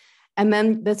 And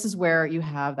then this is where you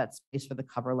have that space for the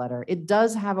cover letter. It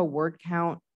does have a word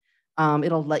count.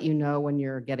 It'll let you know when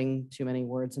you're getting too many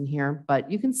words in here,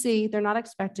 but you can see they're not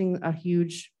expecting a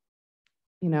huge,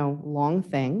 long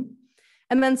thing.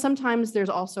 And then sometimes there's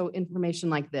also information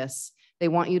like this. They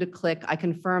want you to click, I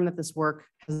confirm that this work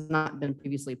has not been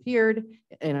previously appeared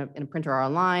in a printer or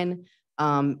online.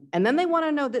 And then they want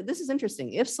to know that this is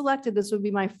interesting. If selected, this would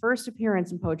be my first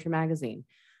appearance in Poetry Magazine.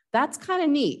 That's kind of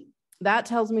neat. That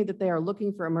tells me that they are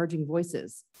looking for emerging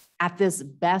voices at this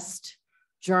best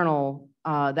journal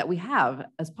that we have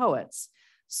as poets.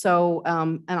 So,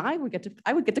 and I would get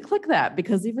to click that,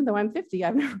 because even though I'm 50,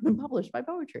 I've never been published by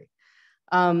poetry.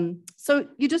 So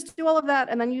you just do all of that,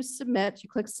 and then you submit. You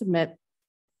click submit,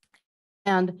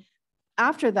 and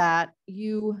after that,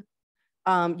 you'll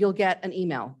get an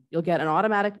email. You'll get an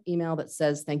automatic email that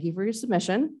says thank you for your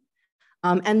submission,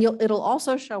 and it'll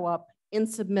also show up in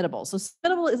Submittable. So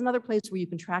Submittable is another place where you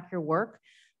can track your work.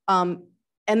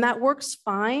 And that works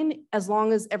fine as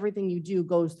long as everything you do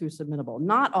goes through Submittable.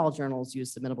 Not all journals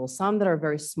use Submittable. Some that are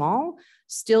very small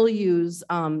still use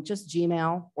just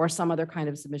Gmail or some other kind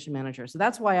of submission manager. So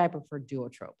that's why I prefer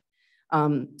Duotrope.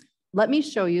 Let me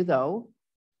show you though,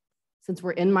 since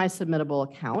we're in my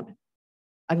Submittable account,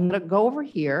 I'm gonna go over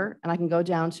here and I can go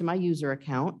down to my user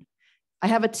account. I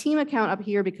have a team account up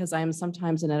here because I am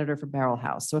sometimes an editor for Barrel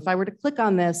House. So if I were to click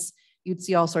on this, you'd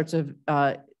see all sorts of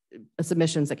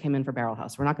submissions that came in for Barrel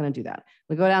House. We're not going to do that.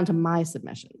 We go down to my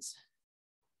submissions.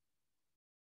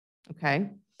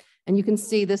 Okay. And you can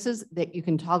see this is that you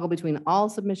can toggle between all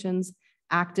submissions,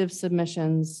 active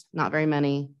submissions, not very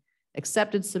many,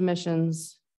 accepted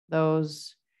submissions,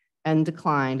 those, and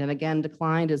declined. And again,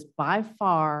 declined is by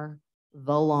far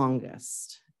the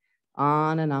longest.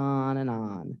 On and on and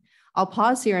on. I'll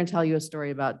pause here and tell you a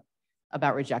story about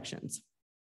rejections.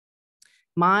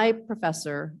 My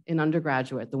professor in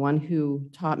undergraduate, the one who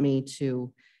taught me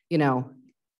to,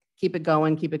 keep it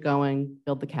going,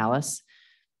 build the Callus,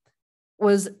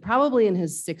 was probably in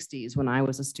his 60s when I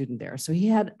was a student there. So he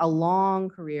had a long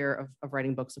career of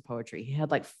writing books of poetry. He had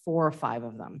like 4 or 5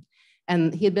 of them.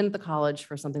 And he had been at the college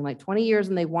for something like 20 years,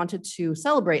 and they wanted to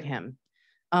celebrate him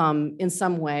in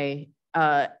some way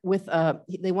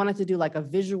they wanted to do like a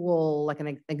visual, like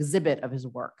an exhibit of his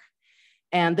work.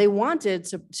 And they wanted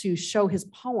to show his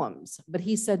poems, but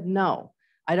he said, no,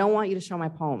 I don't want you to show my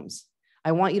poems.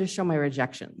 I want you to show my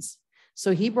rejections.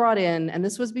 So he brought in, and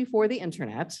this was before the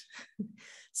internet.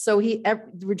 So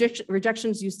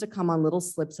rejections used to come on little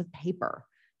slips of paper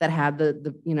that had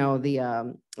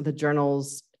the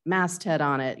journal's masthead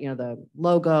on it, the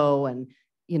logo. And,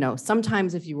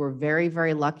 sometimes if you were very,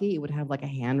 very lucky, it would have like a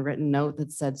handwritten note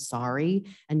that said sorry.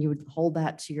 And you would hold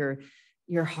that to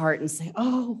your heart and say,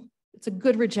 oh, it's a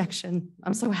good rejection.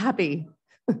 I'm so happy.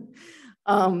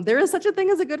 There is such a thing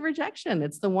as a good rejection.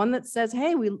 It's the one that says,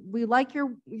 hey, we like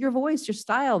your voice, your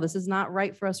style. This is not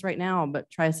right for us right now,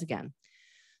 but try us again.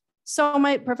 So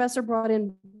my professor brought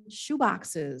in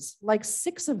shoeboxes, like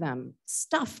 6 of them,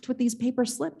 stuffed with these paper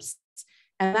slips.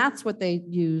 And that's what they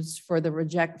used for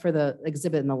the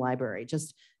exhibit in the library,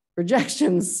 just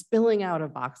rejections spilling out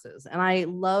of boxes. And I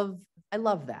love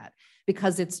that,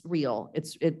 because it's real.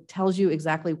 It tells you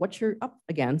exactly what you're up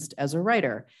against as a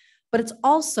writer, but it's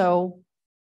also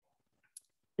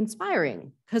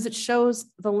inspiring because it shows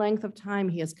the length of time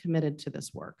he has committed to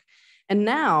this work. And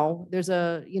now there's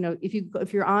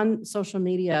if you're on social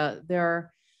media, at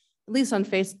least on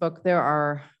Facebook, there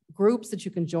are groups that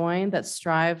you can join that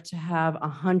strive to have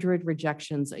 100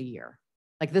 rejections a year.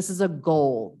 Like, this is a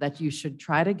goal that you should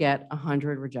try to get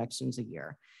 100 rejections a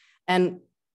year. And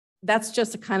that's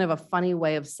just a kind of a funny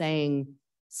way of saying,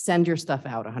 send your stuff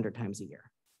out 100 times a year,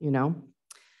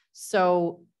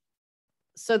 So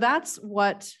that's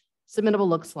what Submittable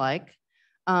looks like.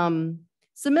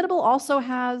 Submittable also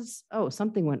has, oh,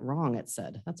 something went wrong, it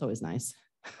said. That's always nice.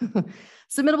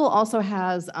 Submittable also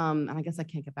has, and I guess I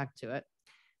can't get back to it,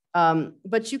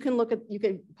 but you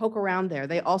can poke around there.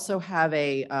 They also have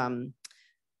a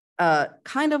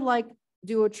kind of like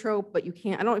Duotrope, but you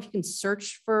can't, I don't know if you can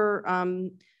search for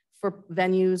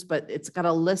venues, but it's got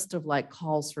a list of like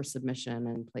calls for submission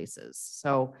and places.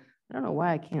 So I don't know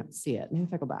why I can't see it. Maybe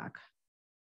if I go back.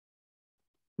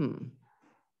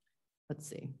 Let's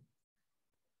see.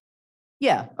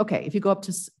 Yeah, okay, if you go up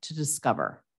to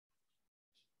discover,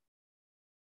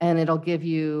 and it'll give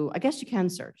you, I guess you can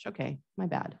search. Okay, my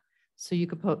bad. So you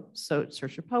could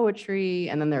search your poetry,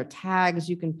 and then there are tags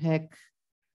you can pick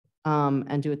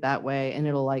and do it that way. And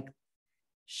it'll like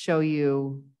show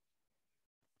you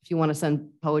if you want to send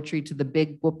poetry to the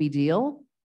big whoopee deal.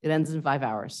 It ends in 5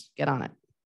 hours. Get on it.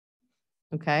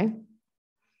 Okay.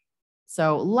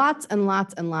 So lots and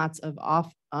lots and lots of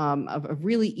of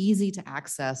really easy to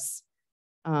access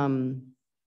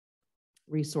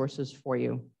resources for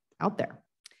you out there.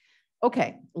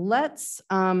 Okay, let's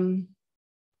go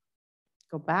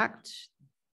back to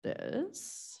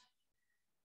this,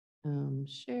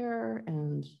 share,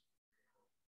 and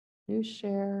New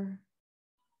share.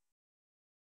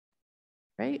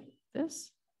 Right,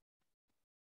 this.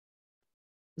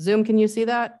 Zoom, can you see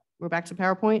that? We're back to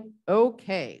PowerPoint.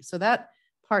 Okay, so that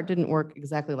part didn't work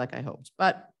exactly like I hoped,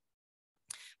 but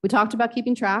we talked about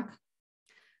keeping track.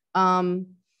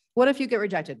 What if you get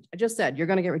rejected? I just said you're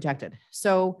going to get rejected.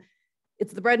 So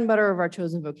it's the bread and butter of our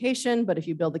chosen vocation, but if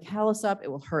you build the callus up, it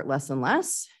will hurt less and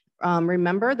less.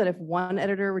 Remember that if one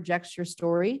editor rejects your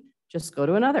story, just go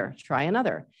to another, try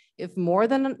another. If more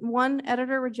than one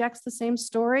editor rejects the same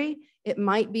story, it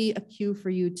might be a cue for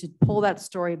you to pull that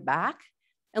story back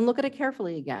and look at it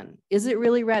carefully again. Is it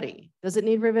really ready? Does it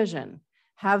need revision?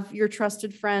 Have your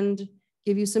trusted friend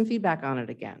give you some feedback on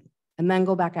it again, and then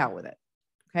go back out with it,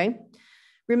 okay?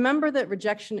 Remember that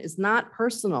rejection is not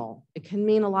personal. It can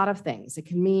mean a lot of things. It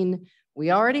can mean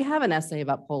we already have an essay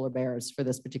about polar bears for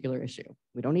this particular issue.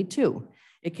 We don't need two.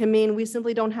 It can mean we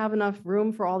simply don't have enough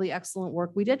room for all the excellent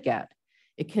work we did get.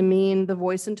 It can mean the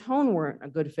voice and tone weren't a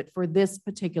good fit for this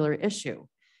particular issue.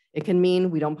 It can mean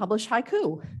we don't publish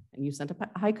haiku and you sent a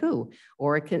haiku,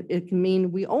 or it can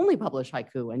mean we only publish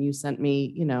haiku and you sent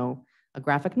me, you know, a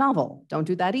graphic novel. Don't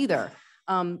do that either.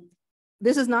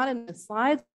 This is not in the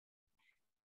slides.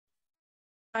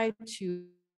 Try to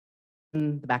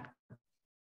in the back.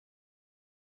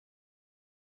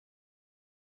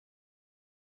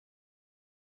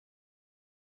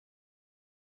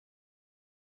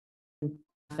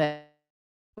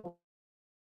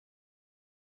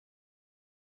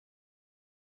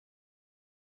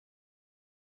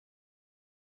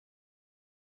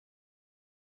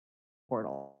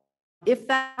 Portal. If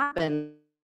that happens,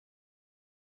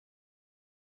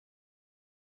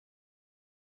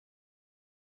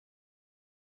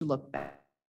 look back,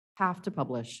 have to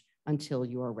publish until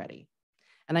you are ready.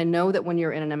 And I know that when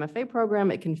you're in an MFA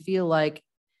program, it can feel like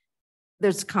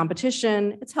there's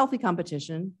competition, it's healthy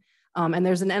competition, and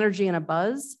there's an energy and a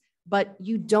buzz, but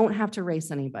you don't have to race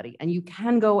anybody and you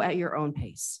can go at your own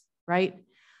pace, right?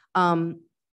 On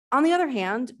the other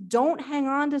hand, don't hang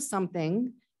on to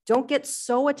something. Don't get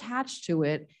so attached to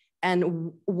it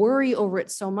and worry over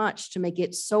it so much to make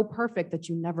it so perfect that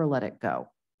you never let it go,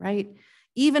 right?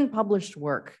 Even published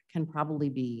work can probably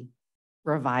be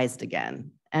revised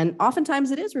again. And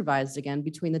oftentimes it is revised again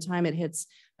between the time it hits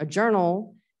a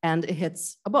journal and it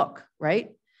hits a book,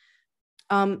 right?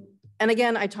 And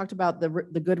again, I talked about the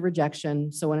good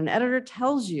rejection. So when an editor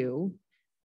tells you,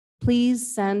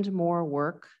 please send more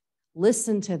work,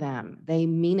 listen to them. They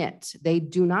mean it. They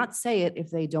do not say it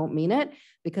if they don't mean it,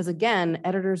 because again,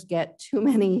 editors get too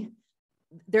many,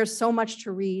 there's so much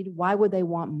to read. Why would they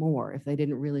want more if they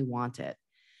didn't really want it?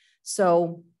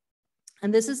 So,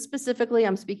 and this is specifically,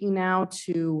 I'm speaking now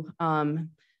to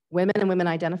women and women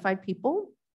identified people.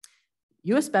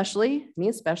 You especially, me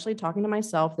especially, talking to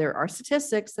myself, there are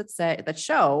statistics that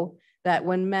show that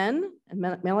when men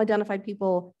and male identified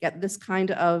people get this kind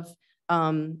of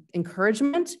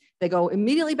encouragement, they go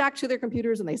immediately back to their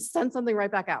computers and they send something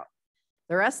right back out.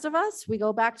 The rest of us, we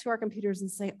go back to our computers and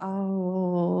say,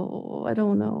 oh, I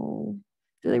don't know.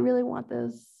 Do they really want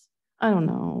this? I don't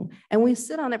know. And we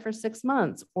sit on it for 6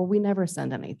 months or we never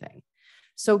send anything.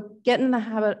 So get in the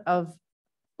habit of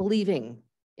believing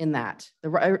in that.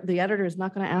 The editor is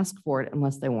not going to ask for it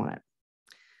unless they want it.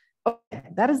 Okay,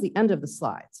 that is the end of the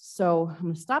slides. So I'm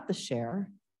going to stop the share.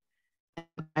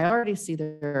 I already see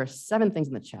there are 7 things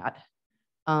in the chat.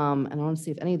 And I want to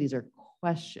see if any of these are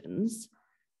questions.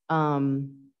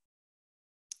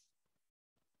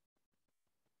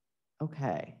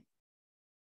 Okay.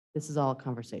 This is all a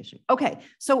conversation. Okay,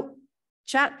 so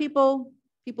chat people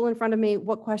in front of me,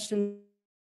 what questions?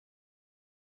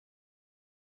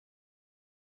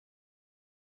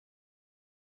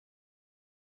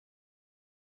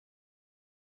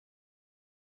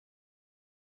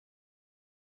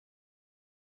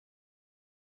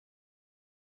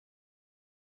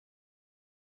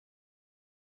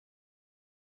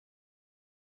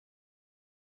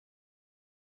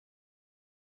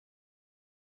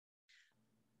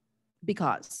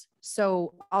 Because,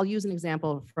 so I'll use an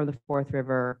example from the Fourth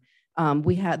River.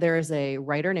 There is a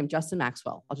writer named Justin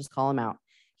Maxwell. I'll just call him out.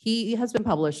 He has been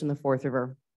published in the Fourth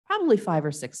River probably 5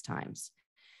 or 6 times.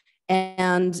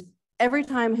 And every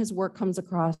time his work comes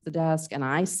across the desk and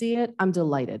I see it, I'm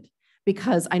delighted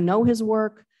because I know his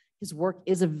work. His work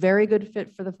is a very good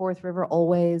fit for the Fourth River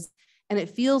always. And it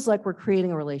feels like we're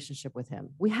creating a relationship with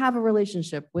him. We have a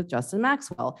relationship with Justin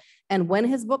Maxwell. And when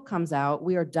his book comes out,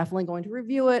 we are definitely going to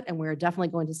review it and we're definitely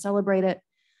going to celebrate it.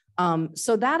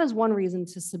 So that is one reason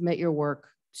to submit your work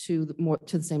to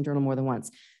the same journal more than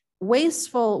once.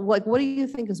 Wasteful, like what do you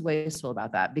think is wasteful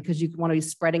about that? Because you want to be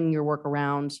spreading your work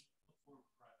around.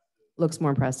 Looks more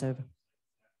impressive.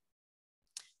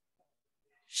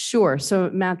 Sure. So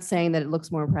Matt's saying that it looks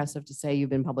more impressive to say you've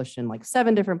been published in like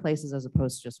 7 different places as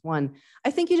opposed to just one.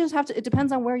 I think you just have to, it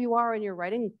depends on where you are in your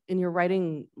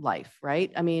writing life, right?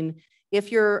 I mean,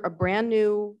 if you're a brand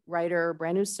new writer,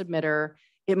 brand new submitter,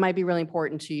 it might be really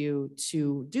important to you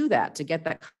to do that, to get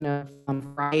that kind of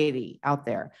variety out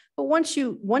there. But once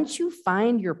you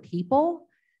find your people,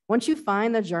 once you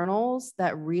find the journals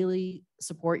that really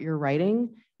support your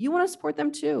writing, you want to support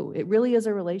them too. It really is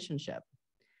a relationship.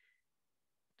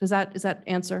 Does that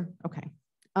answer? Okay.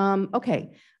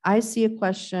 Okay. I see a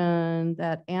question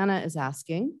that Anna is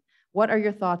asking. What are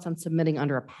your thoughts on submitting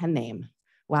under a pen name?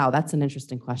 Wow, that's an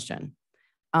interesting question.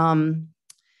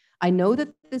 I know that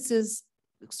this is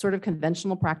sort of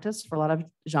conventional practice for a lot of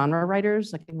genre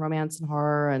writers, like in romance and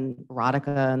horror and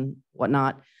erotica and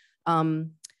whatnot.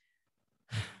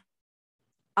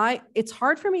 It's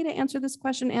hard for me to answer this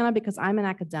question, Anna, because I'm an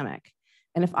academic.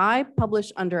 And if I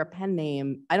publish under a pen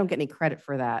name, I don't get any credit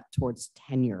for that towards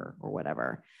tenure or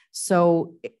whatever.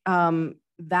 So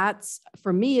that's,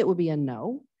 for me, it would be a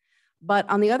no. But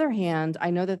on the other hand,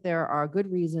 I know that there are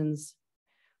good reasons.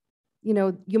 You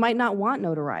know, you might not want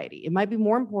notoriety. It might be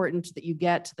more important that you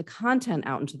get the content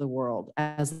out into the world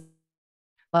as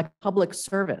like public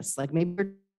service, like maybe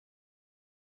you're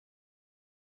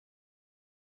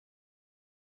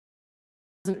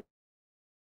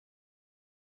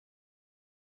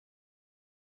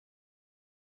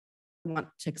want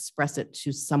to express it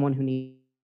to someone who needs.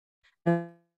 All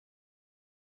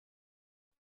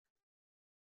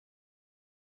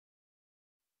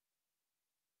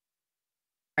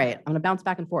right, I'm going to bounce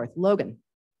back and forth. Logan.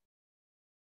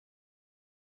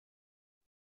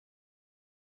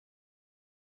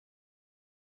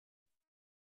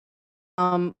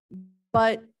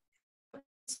 But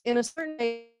in a certain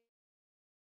way,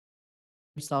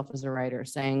 yourself as a writer,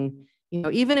 saying, you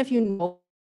know, even if you know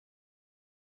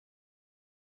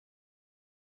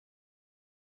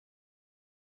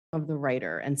of the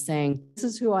writer and saying, this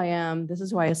is who I am, this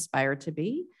is who I aspire to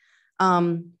be.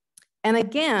 And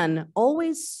again,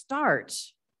 always start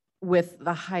with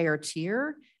the higher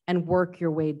tier and work your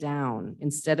way down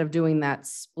instead of doing that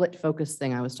split focus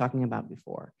thing I was talking about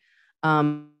before.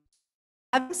 Having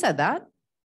said that,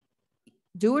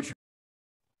 Duotrope.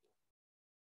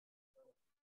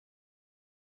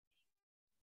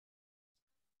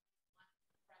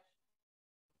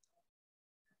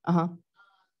 Uh-huh.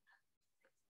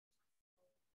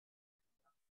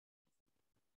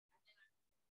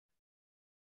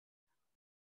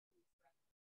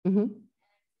 Mm-hmm.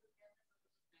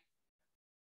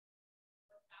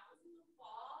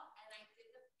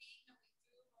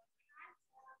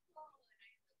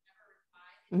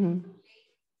 Mm-hmm.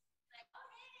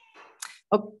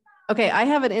 Oh, okay, I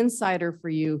have an insider for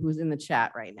you who's in the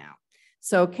chat right now.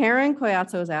 So Karen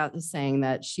Coyazzo is saying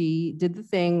that she did the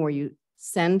thing where you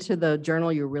send to the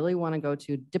journal you really want to go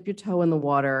to, dip your toe in the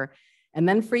water, and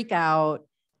then freak out.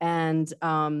 And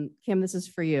Kim, this is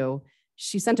for you.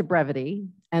 She sent to Brevity,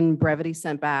 and Brevity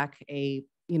sent back an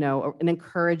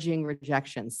encouraging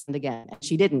rejection. Send again. And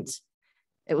she didn't.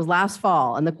 It was last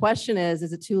fall. And the question is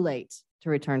it too late to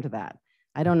return to that?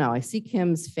 I don't know. I see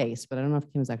Kim's face, but I don't know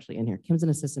if Kim's actually in here. Kim's an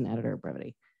assistant editor at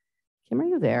Brevity. Kim, are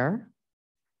you there?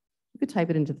 You could type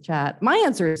it into the chat. My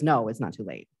answer is no, it's not too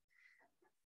late.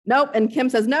 Nope. And Kim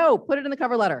says, no, put it in the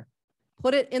cover letter.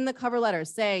 Put it in the cover letter.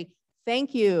 Say,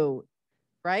 thank you,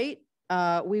 right?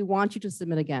 We want you to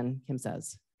submit again, Kim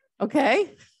says.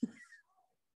 Okay.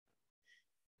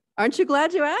 Aren't you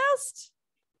glad you asked?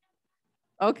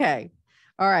 Okay.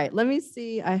 All right, let me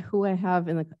see who I have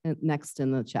next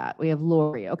in the chat. We have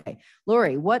Lori. Okay,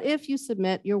 Lori, what if you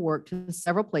submit your work to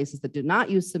several places that do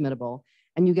not use Submittable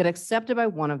and you get accepted by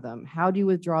one of them? How do you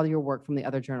withdraw your work from the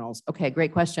other journals? Okay,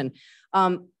 great question.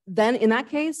 Then in that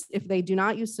case, if they do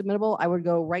not use Submittable, I would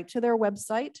go right to their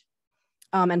website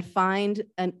and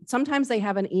sometimes they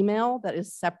have an email that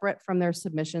is separate from their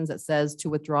submissions that says to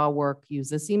withdraw work, use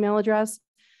this email address.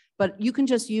 But you can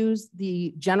just use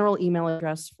the general email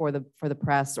address for the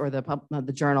press or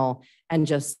the journal and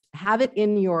just have it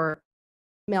in your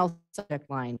email subject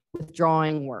line,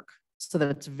 withdrawing work, so that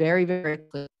it's very, very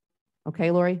clear. Okay,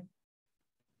 Lori?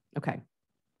 Okay.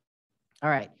 All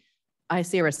right. I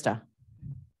see Arista.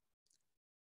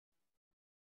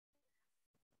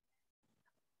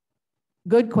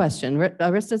 Good question.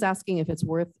 Arista's asking if it's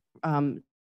worth to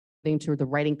the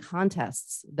writing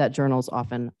contests that journals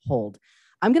often hold.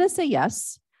 I'm going to say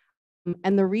yes.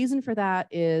 And the reason for that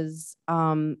is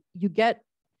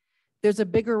there's a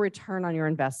bigger return on your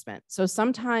investment. So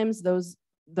sometimes those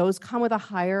come with a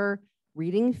higher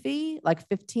reading fee, like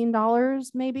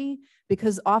 $15 maybe,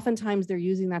 because oftentimes they're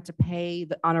using that to pay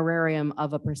the honorarium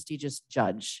of a prestigious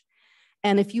judge.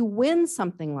 And if you win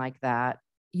something like that,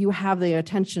 you have the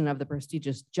attention of the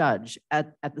prestigious judge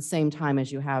at the same time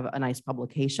as you have a nice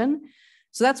publication.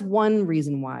 So that's one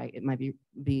reason why it might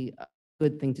be a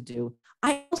good thing to do.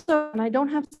 I also, and I don't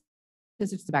have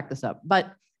statistics to back this up,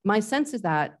 but my sense is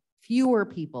that fewer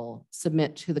people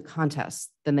submit to the contest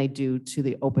than they do to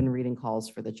the open reading calls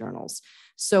for the journals.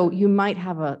 So you might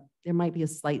have there might be a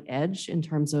slight edge in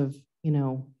terms of,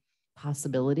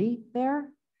 possibility there,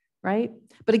 right?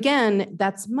 But again,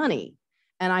 that's money.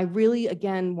 And I really,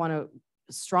 again, want to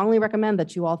strongly recommend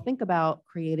that you all think about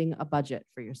creating a budget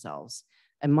for yourselves,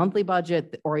 a monthly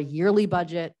budget or a yearly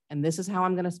budget. And this is how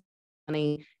I'm going to spend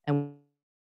money. And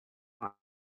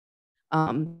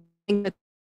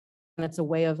it's a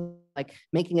way of like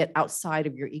making it outside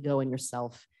of your ego and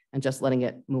yourself and just letting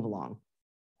it move along.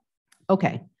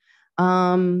 Okay.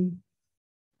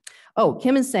 Oh,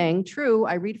 Kim is saying, true,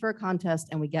 I read for a contest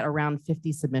and we get around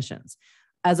 50 submissions,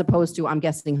 as opposed to, I'm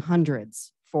guessing,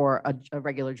 hundreds for a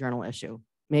regular journal issue,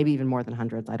 maybe even more than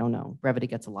hundreds, I don't know. Brevity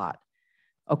gets a lot.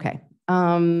 Okay,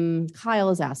 Kyle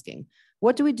is asking,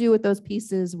 what do we do with those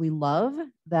pieces we love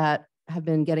that have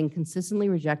been getting consistently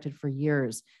rejected for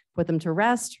years? Put them to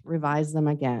rest, revise them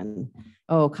again.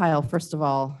 Oh, Kyle, first of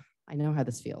all, I know how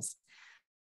this feels.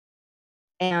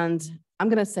 And I'm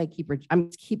gonna say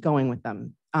keep going with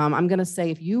them. I'm gonna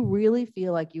say if you really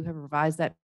feel like you have revised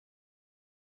that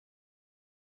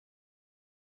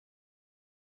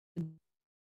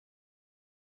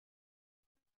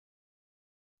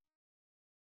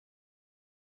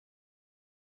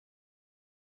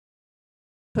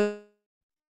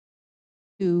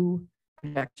to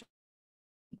rejection.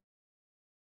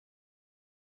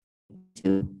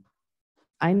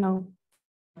 I know.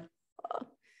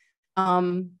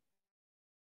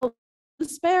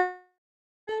 Despair.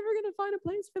 Never gonna find a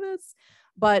place for this.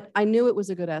 But I knew it was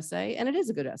a good essay, and it is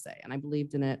a good essay, and I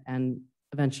believed in it, and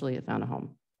eventually it found a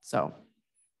home. So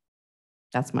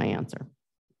that's my answer.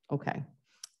 Okay,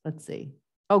 let's see.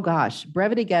 Oh gosh,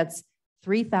 Brevity gets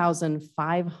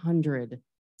 3,500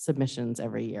 submissions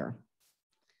every year.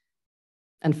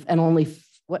 And only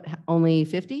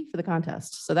 50 for the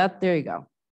contest. So there you go.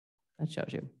 That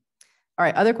shows you. All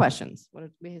right, other questions?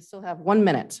 We still have 1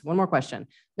 minute. One more question.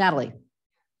 Natalie.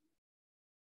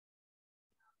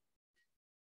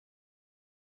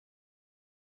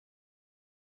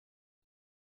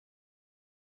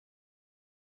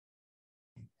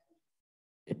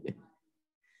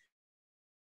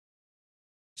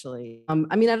 Actually,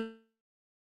 I mean,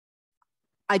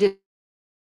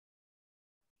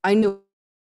 I knew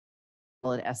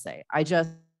an essay. I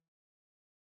just,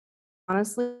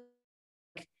 honestly,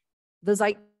 the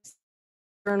Zeitgeist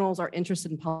journals are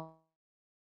interested in politics.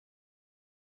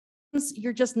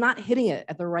 You're just not hitting it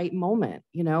at the right moment,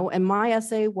 And my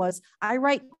essay was, I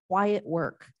write quiet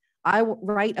work. I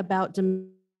write about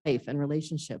life and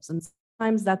relationships. And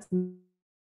sometimes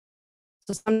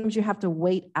you have to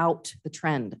wait out the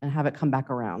trend and have it come back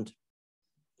around,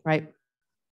 right?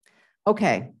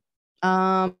 Okay.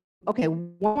 Okay,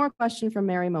 one more question from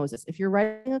Mary Moses. If you're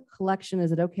writing a collection,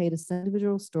 is it okay to send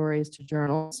individual stories to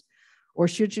journals, or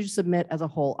should you submit as a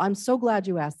whole? I'm so glad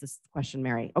you asked this question,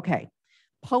 Mary. Okay,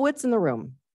 poets in the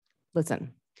room,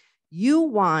 listen. You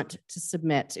want to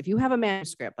submit, if you have a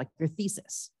manuscript, like your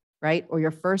thesis, right, or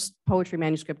your first poetry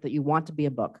manuscript that you want to be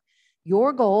a book,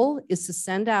 your goal is to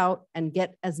send out and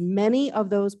get as many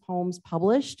of those poems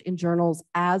published in journals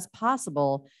as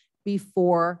possible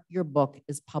before your book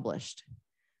is published.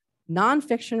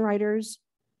 Nonfiction writers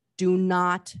do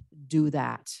not do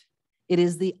that. It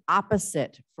is the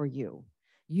opposite for you.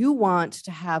 You want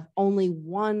to have only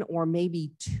 1 or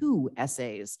maybe 2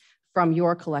 essays from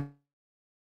your collection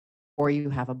before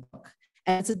you have a book.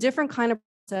 And it's a different kind of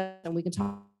process, and we can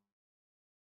talk.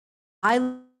 I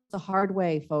learned the hard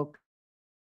way, folks.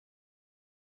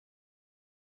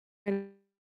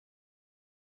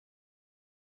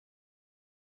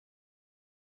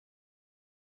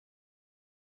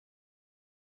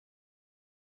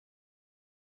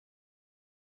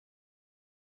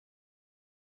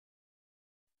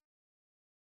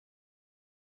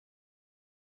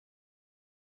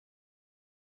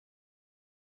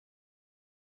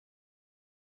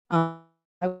 I